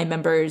one of my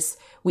members,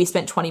 we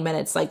spent 20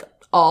 minutes like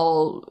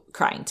all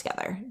crying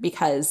together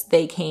because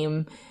they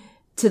came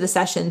to the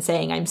session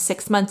saying, I'm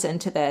 6 months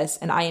into this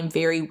and I am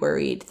very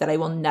worried that I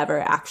will never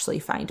actually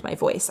find my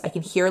voice. I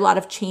can hear a lot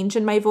of change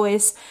in my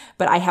voice,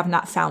 but I have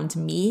not found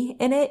me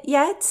in it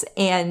yet.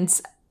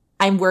 And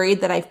I'm worried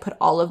that I've put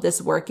all of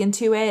this work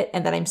into it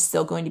and that I'm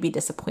still going to be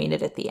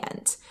disappointed at the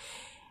end.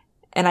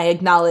 And I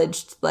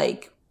acknowledged,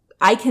 like,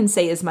 I can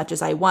say as much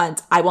as I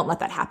want. I won't let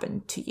that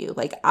happen to you.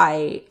 Like,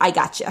 I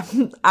got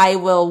you. I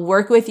will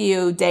work with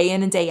you day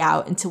in and day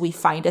out until we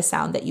find a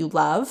sound that you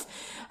love.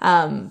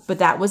 But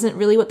that wasn't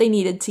really what they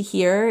needed to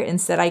hear.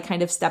 Instead, I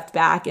kind of stepped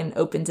back and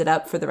opened it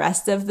up for the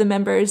rest of the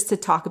members to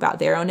talk about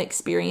their own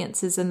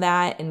experiences in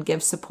that and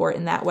give support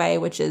in that way,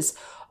 which is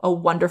a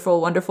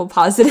wonderful, wonderful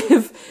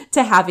positive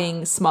to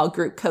having small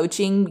group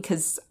coaching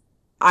because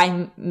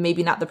I'm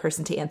maybe not the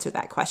person to answer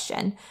that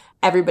question.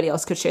 Everybody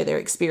else could share their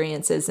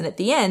experiences. And at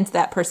the end,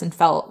 that person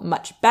felt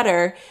much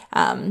better.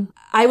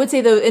 I would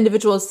say the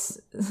individuals,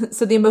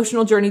 so the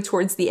emotional journey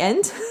towards the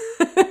end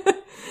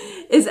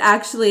is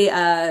actually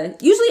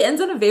usually ends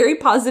on a very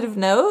positive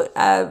note.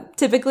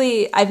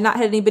 Typically, I've not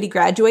had anybody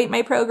graduate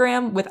my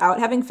program without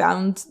having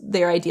found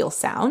their ideal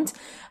sound.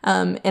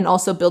 And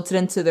also built it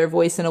into their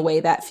voice in a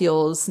way that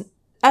feels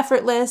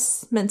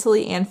effortless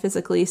mentally and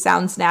physically,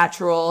 sounds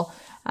natural,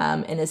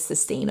 and is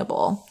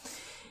sustainable.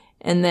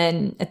 And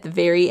then at the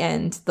very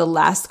end, the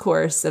last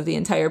course of the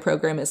entire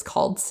program is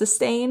called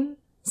Sustain.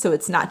 So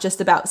it's not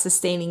just about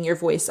sustaining your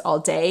voice all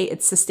day,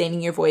 it's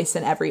sustaining your voice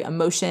in every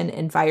emotion,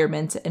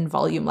 environment, and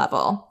volume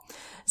level.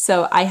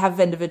 So I have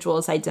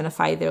individuals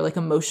identify their like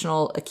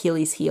emotional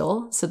Achilles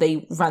heel. So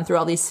they run through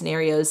all these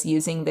scenarios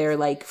using their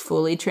like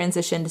fully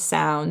transitioned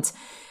sound.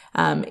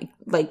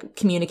 like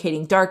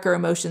communicating darker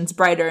emotions,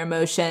 brighter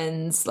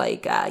emotions,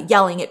 like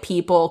yelling at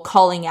people,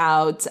 calling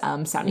out,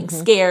 sounding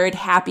scared,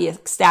 happy,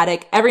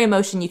 ecstatic, every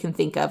emotion you can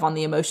think of on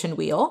the emotion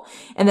wheel,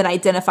 and then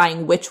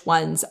identifying which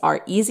ones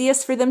are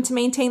easiest for them to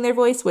maintain their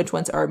voice, which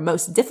ones are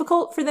most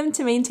difficult for them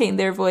to maintain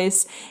their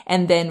voice,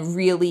 and then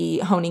really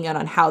honing in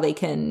on how they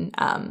can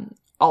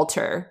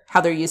alter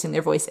how they're using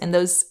their voice in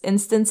those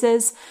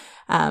instances,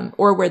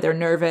 or where they're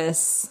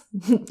nervous,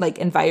 like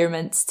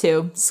environments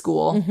too,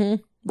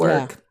 school,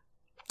 work,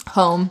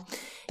 home.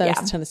 That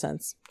makes a ton of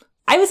sense.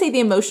 I would say the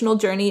emotional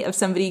journey of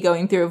somebody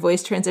going through a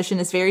voice transition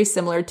is very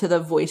similar to the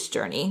voice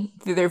journey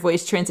through their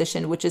voice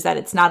transition, which is that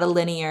it's not a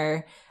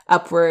linear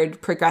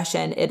upward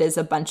progression. It is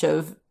a bunch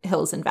of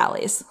hills and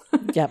valleys.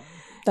 Yep.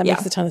 That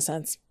makes a ton of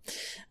sense.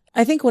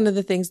 I think one of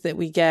the things that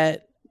we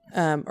get,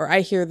 or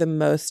I hear the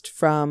most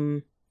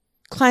from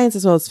clients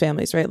as well as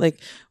families, right? Like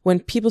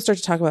when people start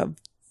to talk about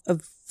a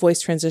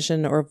voice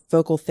transition or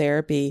vocal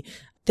therapy,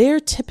 they're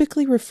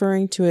typically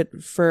referring to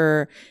it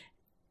for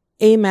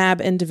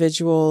AMAB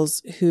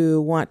individuals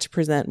who want to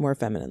present more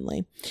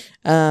femininely.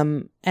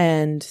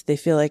 And they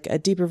feel like a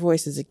deeper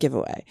voice is a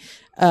giveaway.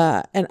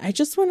 And I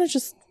just want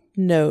to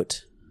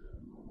note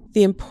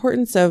the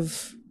importance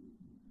of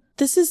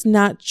this is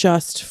not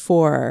just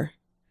for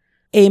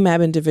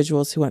AMAB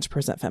individuals who want to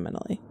present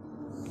femininely.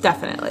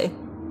 Definitely.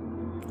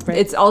 Right.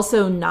 It's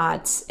also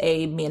not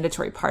a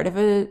mandatory part of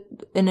an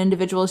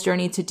individual's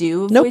journey to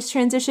do voice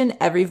transition.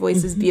 Every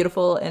voice is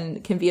beautiful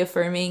and can be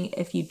affirming.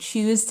 If you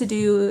choose to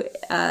do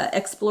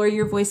explore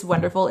your voice,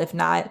 wonderful. If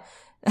not,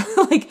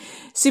 like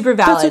super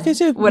valid, that's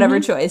okay too.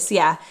 Whatever choice.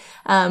 Yeah.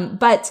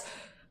 But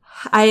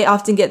I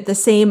often get the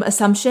same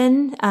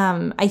assumption.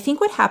 I think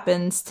what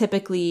happens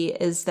typically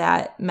is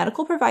that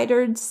medical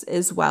providers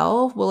as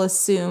well will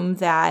assume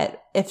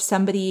that if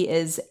somebody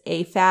is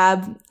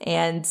AFAB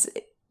and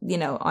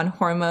on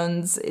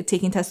hormones,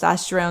 taking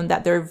testosterone,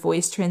 that their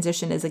voice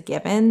transition is a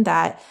given,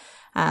 that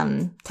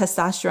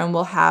testosterone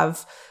will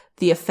have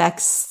the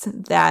effects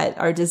that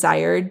are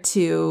desired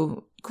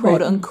to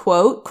quote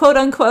unquote,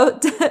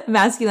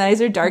 masculinize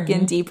or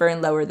darken, deeper,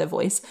 and lower the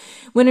voice.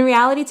 When in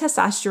reality,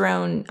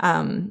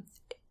 testosterone,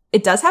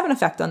 it does have an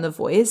effect on the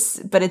voice,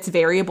 but it's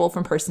variable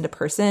from person to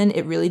person.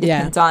 It really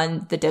depends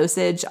on the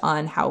dosage,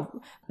 on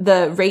how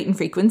the rate and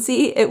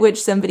frequency at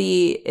which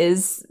somebody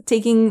is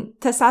taking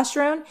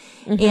testosterone.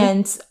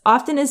 And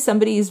often as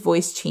somebody's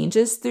voice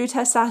changes through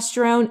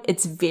testosterone,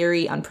 it's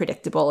very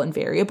unpredictable and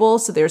variable.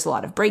 So there's a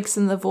lot of breaks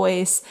in the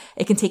voice.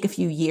 It can take a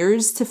few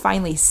years to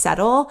finally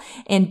settle.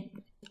 And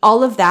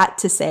all of that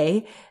to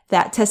say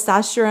that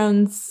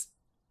testosterone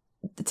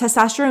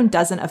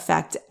doesn't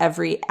affect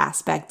every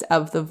aspect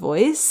of the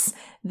voice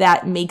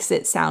that makes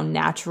it sound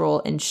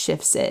natural and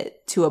shifts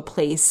it to a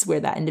place where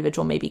that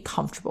individual may be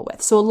comfortable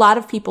with. So a lot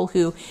of people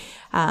who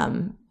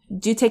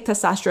do take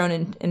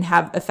testosterone and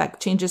have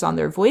effect changes on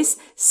their voice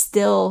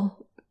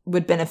still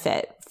would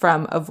benefit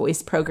from a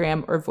voice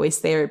program or voice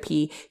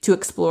therapy to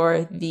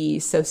explore the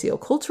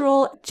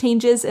sociocultural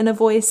changes in a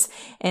voice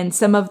and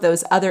some of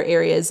those other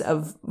areas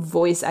of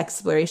voice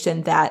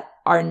exploration that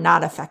are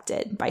not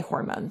affected by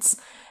hormones.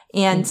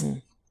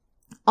 And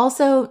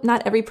also,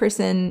 not every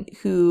person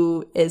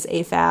who is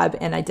AFAB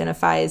and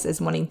identifies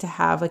as wanting to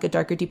have like a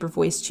darker, deeper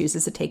voice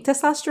chooses to take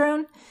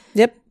testosterone.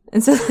 Yep.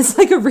 And so it's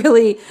like a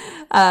really,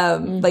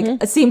 like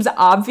it seems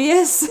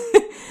obvious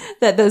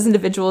that those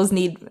individuals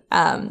need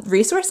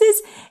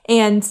resources.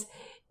 And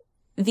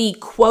the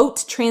quote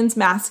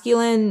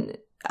transmasculine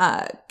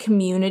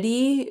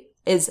community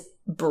is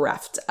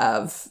bereft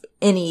of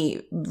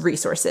any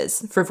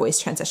resources for voice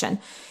transition.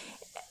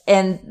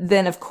 And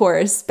then, of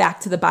course, back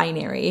to the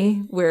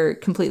binary, we're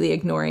completely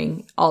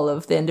ignoring all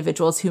of the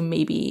individuals who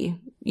maybe,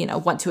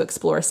 want to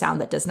explore a sound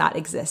that does not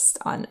exist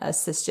on a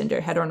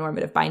cisgender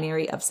heteronormative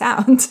binary of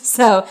sound.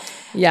 So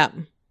yeah,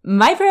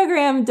 my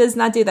program does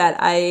not do that.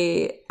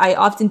 I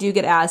often do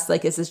get asked,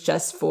 like, is this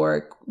just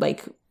for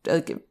like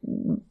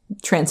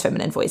trans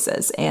feminine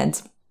voices?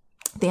 And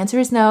the answer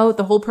is no.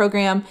 The whole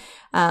program,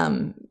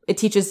 it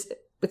teaches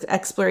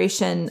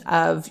exploration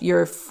of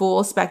your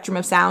full spectrum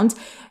of sound.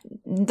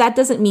 That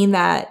doesn't mean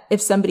that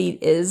if somebody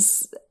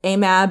is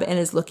AMAB and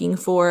is looking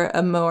for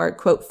a more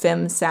quote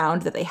femme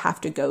sound that they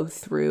have to go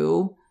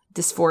through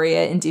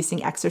dysphoria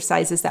inducing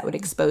exercises that would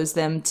expose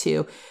them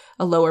to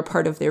a lower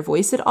part of their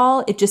voice at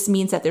all. It just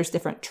means that there's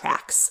different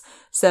tracks.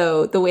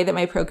 So the way that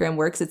my program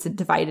works, it's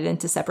divided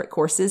into separate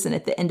courses. And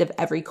at the end of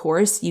every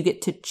course, you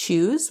get to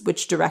choose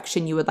which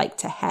direction you would like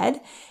to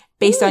head.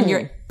 Based on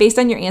your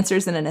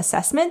answers in an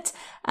assessment,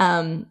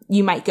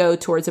 you might go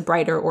towards a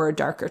brighter or a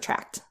darker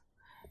tract.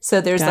 So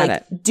there's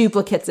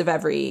duplicates of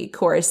every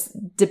course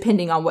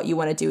depending on what you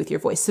want to do with your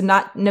voice.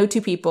 So no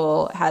two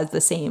people has the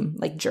same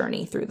like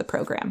journey through the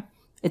program.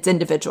 It's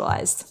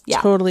individualized.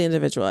 Yeah. Totally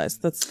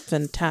individualized. That's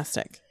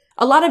fantastic.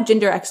 A lot of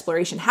gender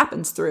exploration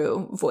happens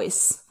through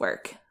voice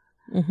work.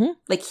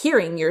 Like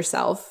hearing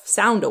yourself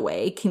sound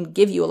away can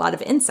give you a lot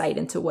of insight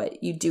into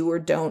what you do or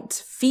don't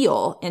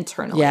feel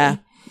internally.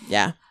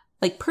 Yeah.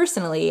 Like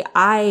personally,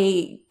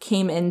 I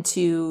came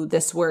into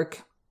this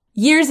work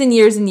years and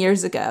years and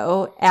years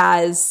ago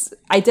as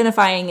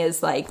identifying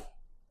as like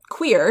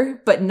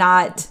queer, but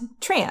not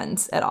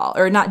trans at all,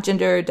 or not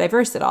gender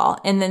diverse at all.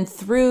 And then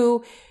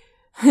through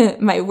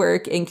my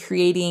work in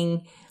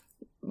creating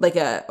like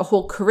a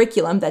whole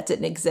curriculum that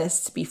didn't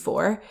exist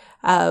before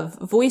of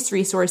voice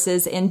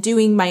resources and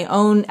doing my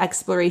own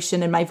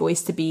exploration in my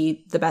voice to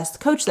be the best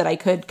coach that I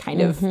could,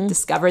 kind of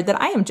discovered that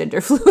I am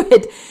gender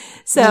fluid.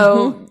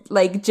 So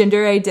like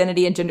gender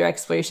identity and gender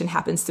exploration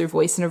happens through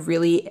voice in a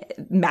really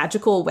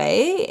magical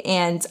way.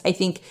 And I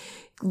think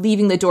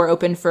leaving the door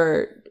open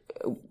for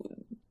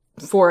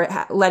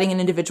letting an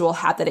individual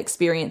have that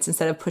experience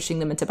instead of pushing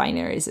them into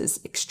binaries is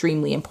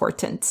extremely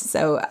important.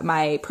 So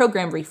my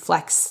program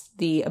reflects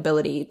the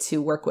ability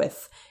to work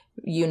with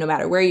you no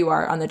matter where you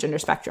are on the gender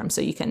spectrum.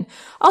 So you can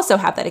also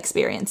have that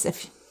experience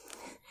if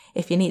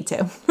you need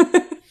to.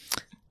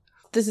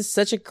 This is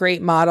such a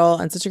great model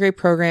and such a great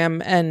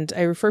program. And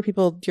I refer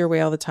people your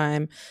way all the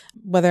time.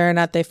 Whether or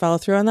not they follow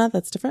through on that,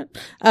 that's different.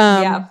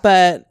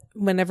 But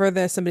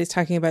whenever somebody's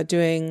talking about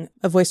doing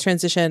a voice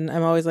transition,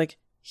 I'm always like,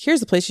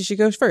 here's the place you should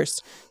go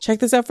first. Check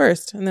this out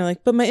first. And they're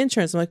like, but my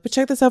insurance. I'm like, but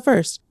check this out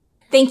first.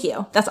 Thank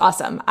you. That's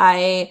awesome.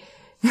 I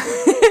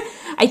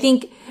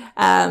think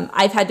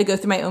I've had to go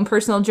through my own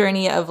personal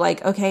journey of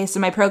like, okay, so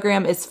my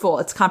program is full.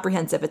 It's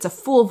comprehensive. It's a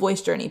full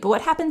voice journey. But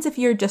what happens if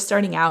you're just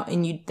starting out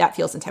and that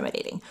feels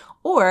intimidating?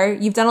 Or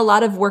you've done a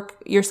lot of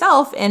work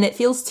yourself and it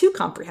feels too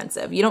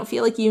comprehensive. You don't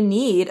feel like you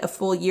need a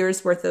full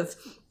year's worth of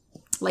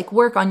like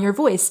work on your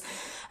voice.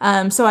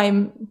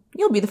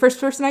 You'll be the first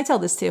person I tell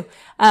this to.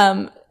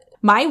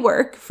 My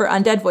work for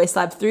Undead Voice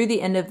Lab through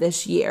the end of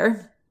this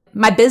year,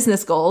 my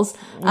business goals.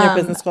 Your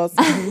business goals.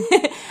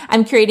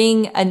 I'm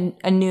creating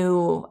a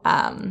new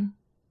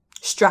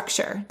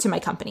structure to my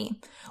company.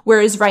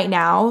 Whereas right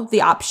now,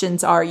 the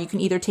options are you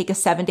can either take a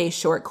 7-day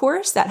short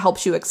course that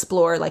helps you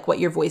explore like what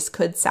your voice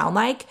could sound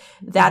like.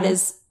 That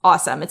is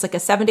awesome. It's like a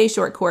 7-day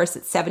short course.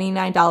 It's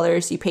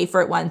 $79. You pay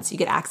for it once. You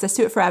get access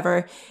to it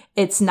forever.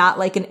 It's not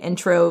like an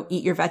intro,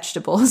 eat your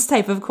vegetables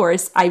type of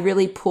course. I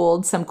really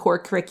pulled some core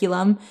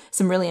curriculum,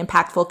 some really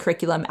impactful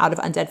curriculum out of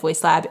Undead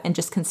Voice Lab and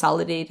just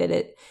consolidated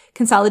it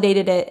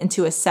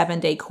into a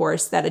 7-day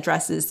course that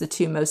addresses the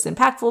two most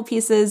impactful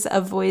pieces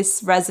of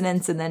voice,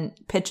 resonance, and then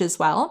pitch as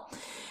well.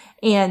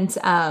 And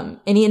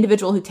any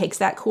individual who takes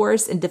that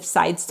course and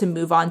decides to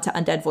move on to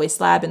Undead Voice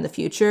Lab in the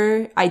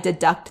future, I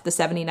deduct the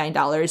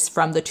 $79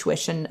 from the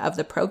tuition of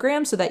the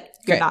program so that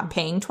you're not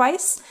paying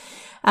twice.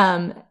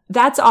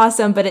 That's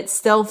awesome, but it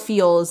still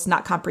feels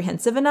not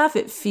comprehensive enough.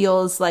 It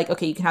feels like,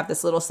 okay, you can have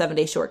this little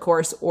 7-day short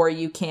course or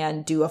you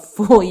can do a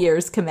full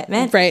year's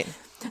commitment. Right.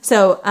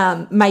 So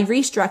my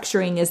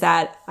restructuring is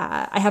that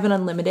I have an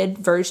unlimited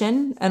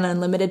version, an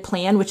unlimited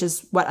plan, which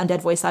is what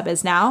Undead Voice Lab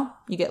is now.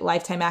 You get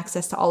lifetime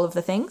access to all of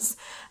the things.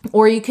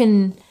 Or you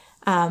can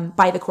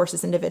buy the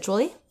courses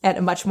individually at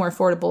a much more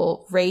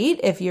affordable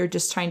rate if you're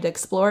just trying to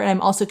explore. And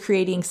I'm also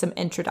creating some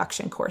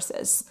introduction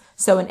courses.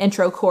 So an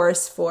intro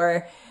course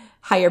for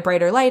higher,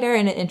 brighter, lighter,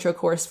 and an intro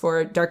course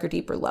for darker,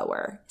 deeper,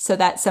 lower, so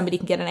that somebody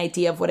can get an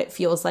idea of what it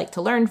feels like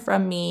to learn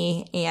from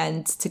me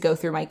and to go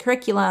through my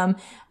curriculum,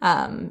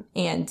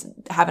 and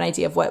have an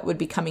idea of what would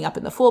be coming up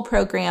in the full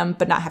program,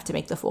 but not have to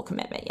make the full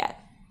commitment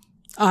yet.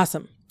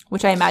 Awesome.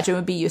 Which I imagine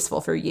would be useful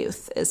for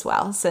youth as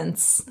well,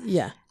 since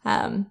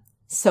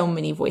so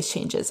many voice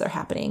changes are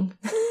happening.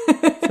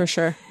 For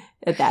sure.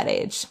 At that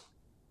age.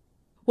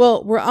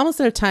 Well, we're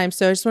almost out of time,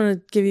 so I just want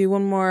to give you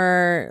one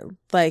more,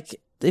 like,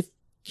 if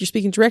you're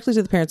speaking directly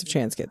to the parents of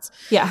trans kids.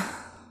 Yeah.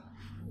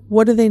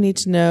 What do they need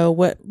to know?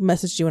 What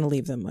message do you want to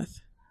leave them with?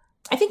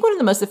 I think one of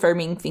the most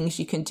affirming things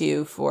you can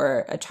do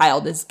for a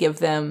child is give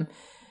them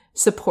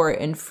support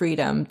and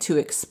freedom to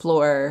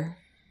explore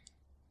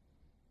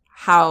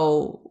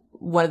how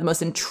one of the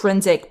most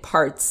intrinsic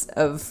parts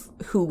of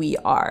who we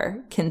are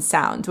can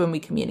sound when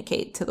we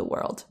communicate to the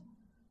world.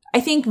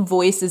 I think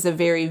voice is a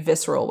very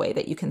visceral way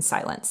that you can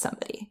silence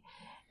somebody.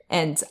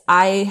 And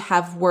I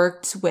have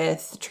worked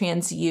with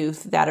trans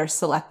youth that are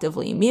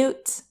selectively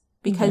mute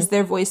because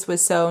their voice was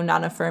so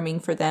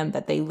non-affirming for them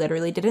that they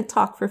literally didn't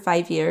talk for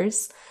 5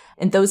 years.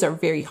 And those are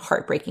very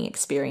heartbreaking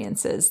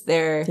experiences.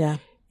 They're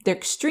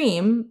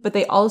extreme, but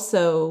they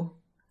also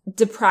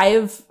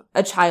deprive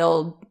a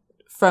child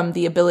from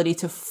the ability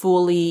to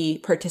fully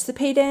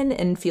participate in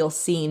and feel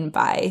seen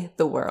by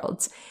the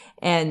world.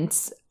 And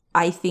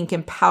I think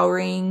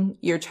empowering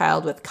your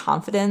child with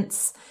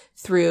confidence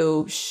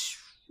through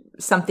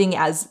something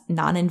as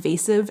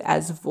non-invasive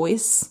as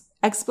voice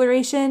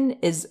exploration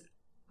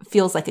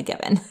feels like a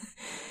given.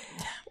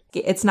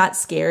 It's not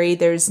scary.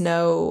 There's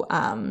no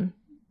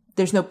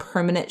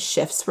permanent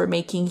shifts we're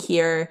making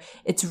here.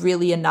 It's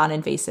really a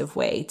non-invasive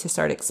way to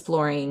start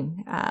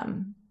exploring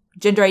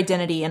gender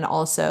identity and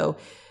also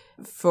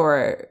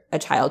for a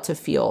child to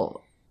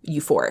feel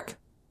euphoric.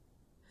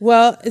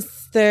 Well,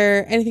 is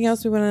there anything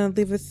else we want to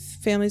leave with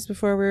families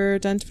before we're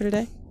done for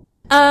today?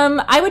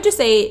 I would just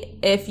say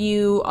if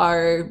you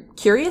are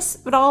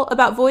curious at all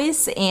about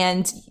voice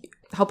and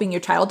helping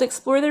your child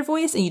explore their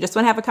voice and you just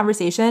want to have a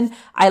conversation,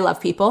 I love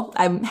people.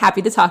 I'm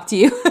happy to talk to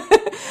you.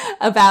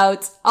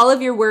 about all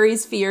of your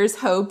worries, fears,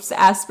 hopes,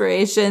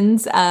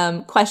 aspirations,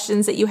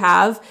 questions that you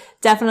have.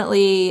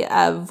 Definitely,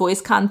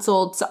 voice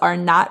consults are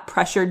not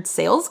pressured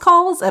sales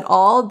calls at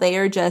all. They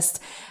are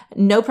just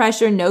no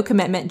pressure, no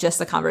commitment,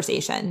 just a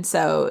conversation.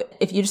 So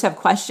if you just have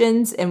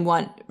questions and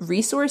want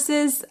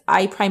resources,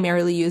 I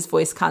primarily use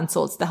voice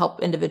consults to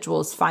help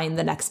individuals find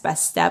the next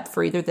best step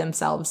for either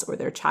themselves or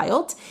their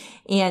child.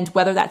 And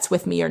whether that's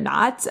with me or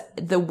not,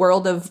 the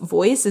world of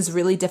voice is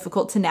really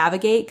difficult to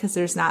navigate because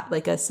there's not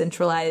like a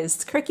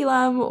centralized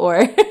curriculum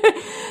or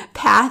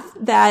path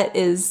that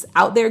is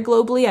out there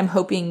globally. I'm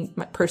hoping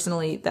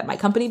personally that my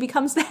company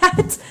becomes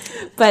that,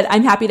 but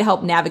I'm happy to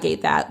help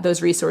navigate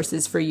those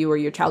resources for you or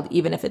your child,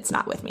 even if it's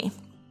not with me.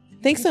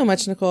 Thanks so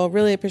much, Nicole.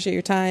 Really appreciate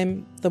your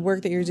time. The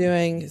work that you're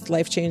doing is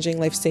life-changing,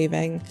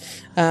 life-saving.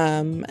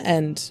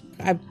 And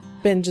I've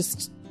been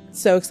just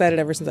so excited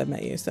ever since I've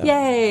met you. So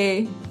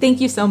yay. Thank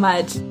you so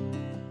much.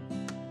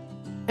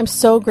 I'm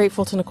so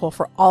grateful to Nicole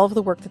for all of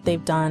the work that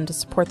they've done to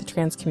support the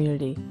trans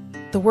community.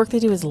 The work they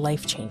do is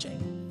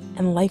life-changing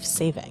and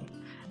life-saving.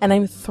 And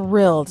I'm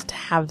thrilled to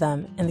have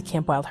them in the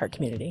Camp Wild Heart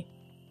community.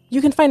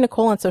 You can find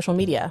Nicole on social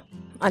media,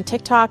 on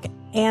TikTok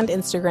and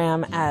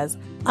Instagram as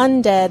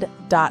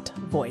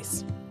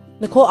undead.voice.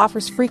 Nicole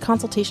offers free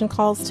consultation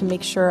calls to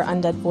make sure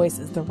Undead Voice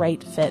is the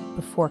right fit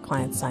before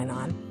clients sign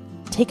on.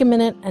 Take a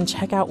minute and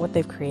check out what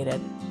they've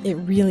created. It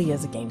really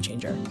is a game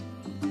changer.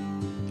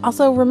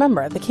 Also,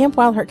 remember, the Camp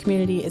Wild Heart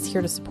community is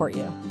here to support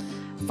you.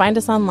 Find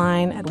us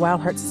online at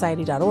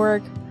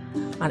wildheartsociety.org,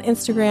 on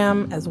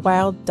Instagram as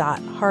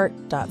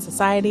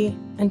wild.heart.society,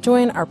 and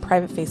join our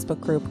private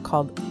Facebook group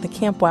called the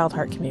Camp Wild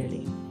Heart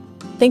Community.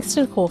 Thanks to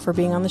Nicole for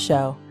being on the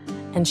show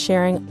and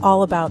sharing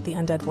all about the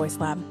Undead Voice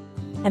Lab.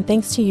 And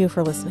thanks to you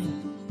for listening.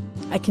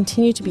 I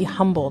continue to be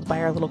humbled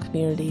by our little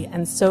community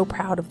and so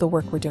proud of the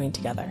work we're doing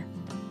together.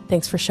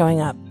 Thanks for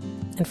showing up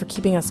and for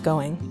keeping us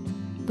going.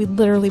 We'd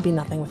literally be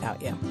nothing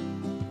without you.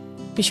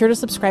 Be sure to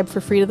subscribe for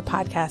free to the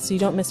podcast so you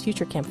don't miss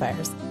future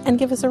campfires, and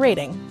give us a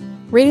rating.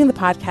 Rating the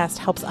podcast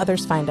helps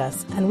others find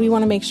us, and we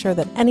want to make sure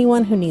that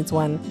anyone who needs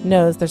one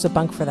knows there's a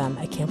bunk for them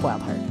at Camp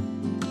Wild Heart.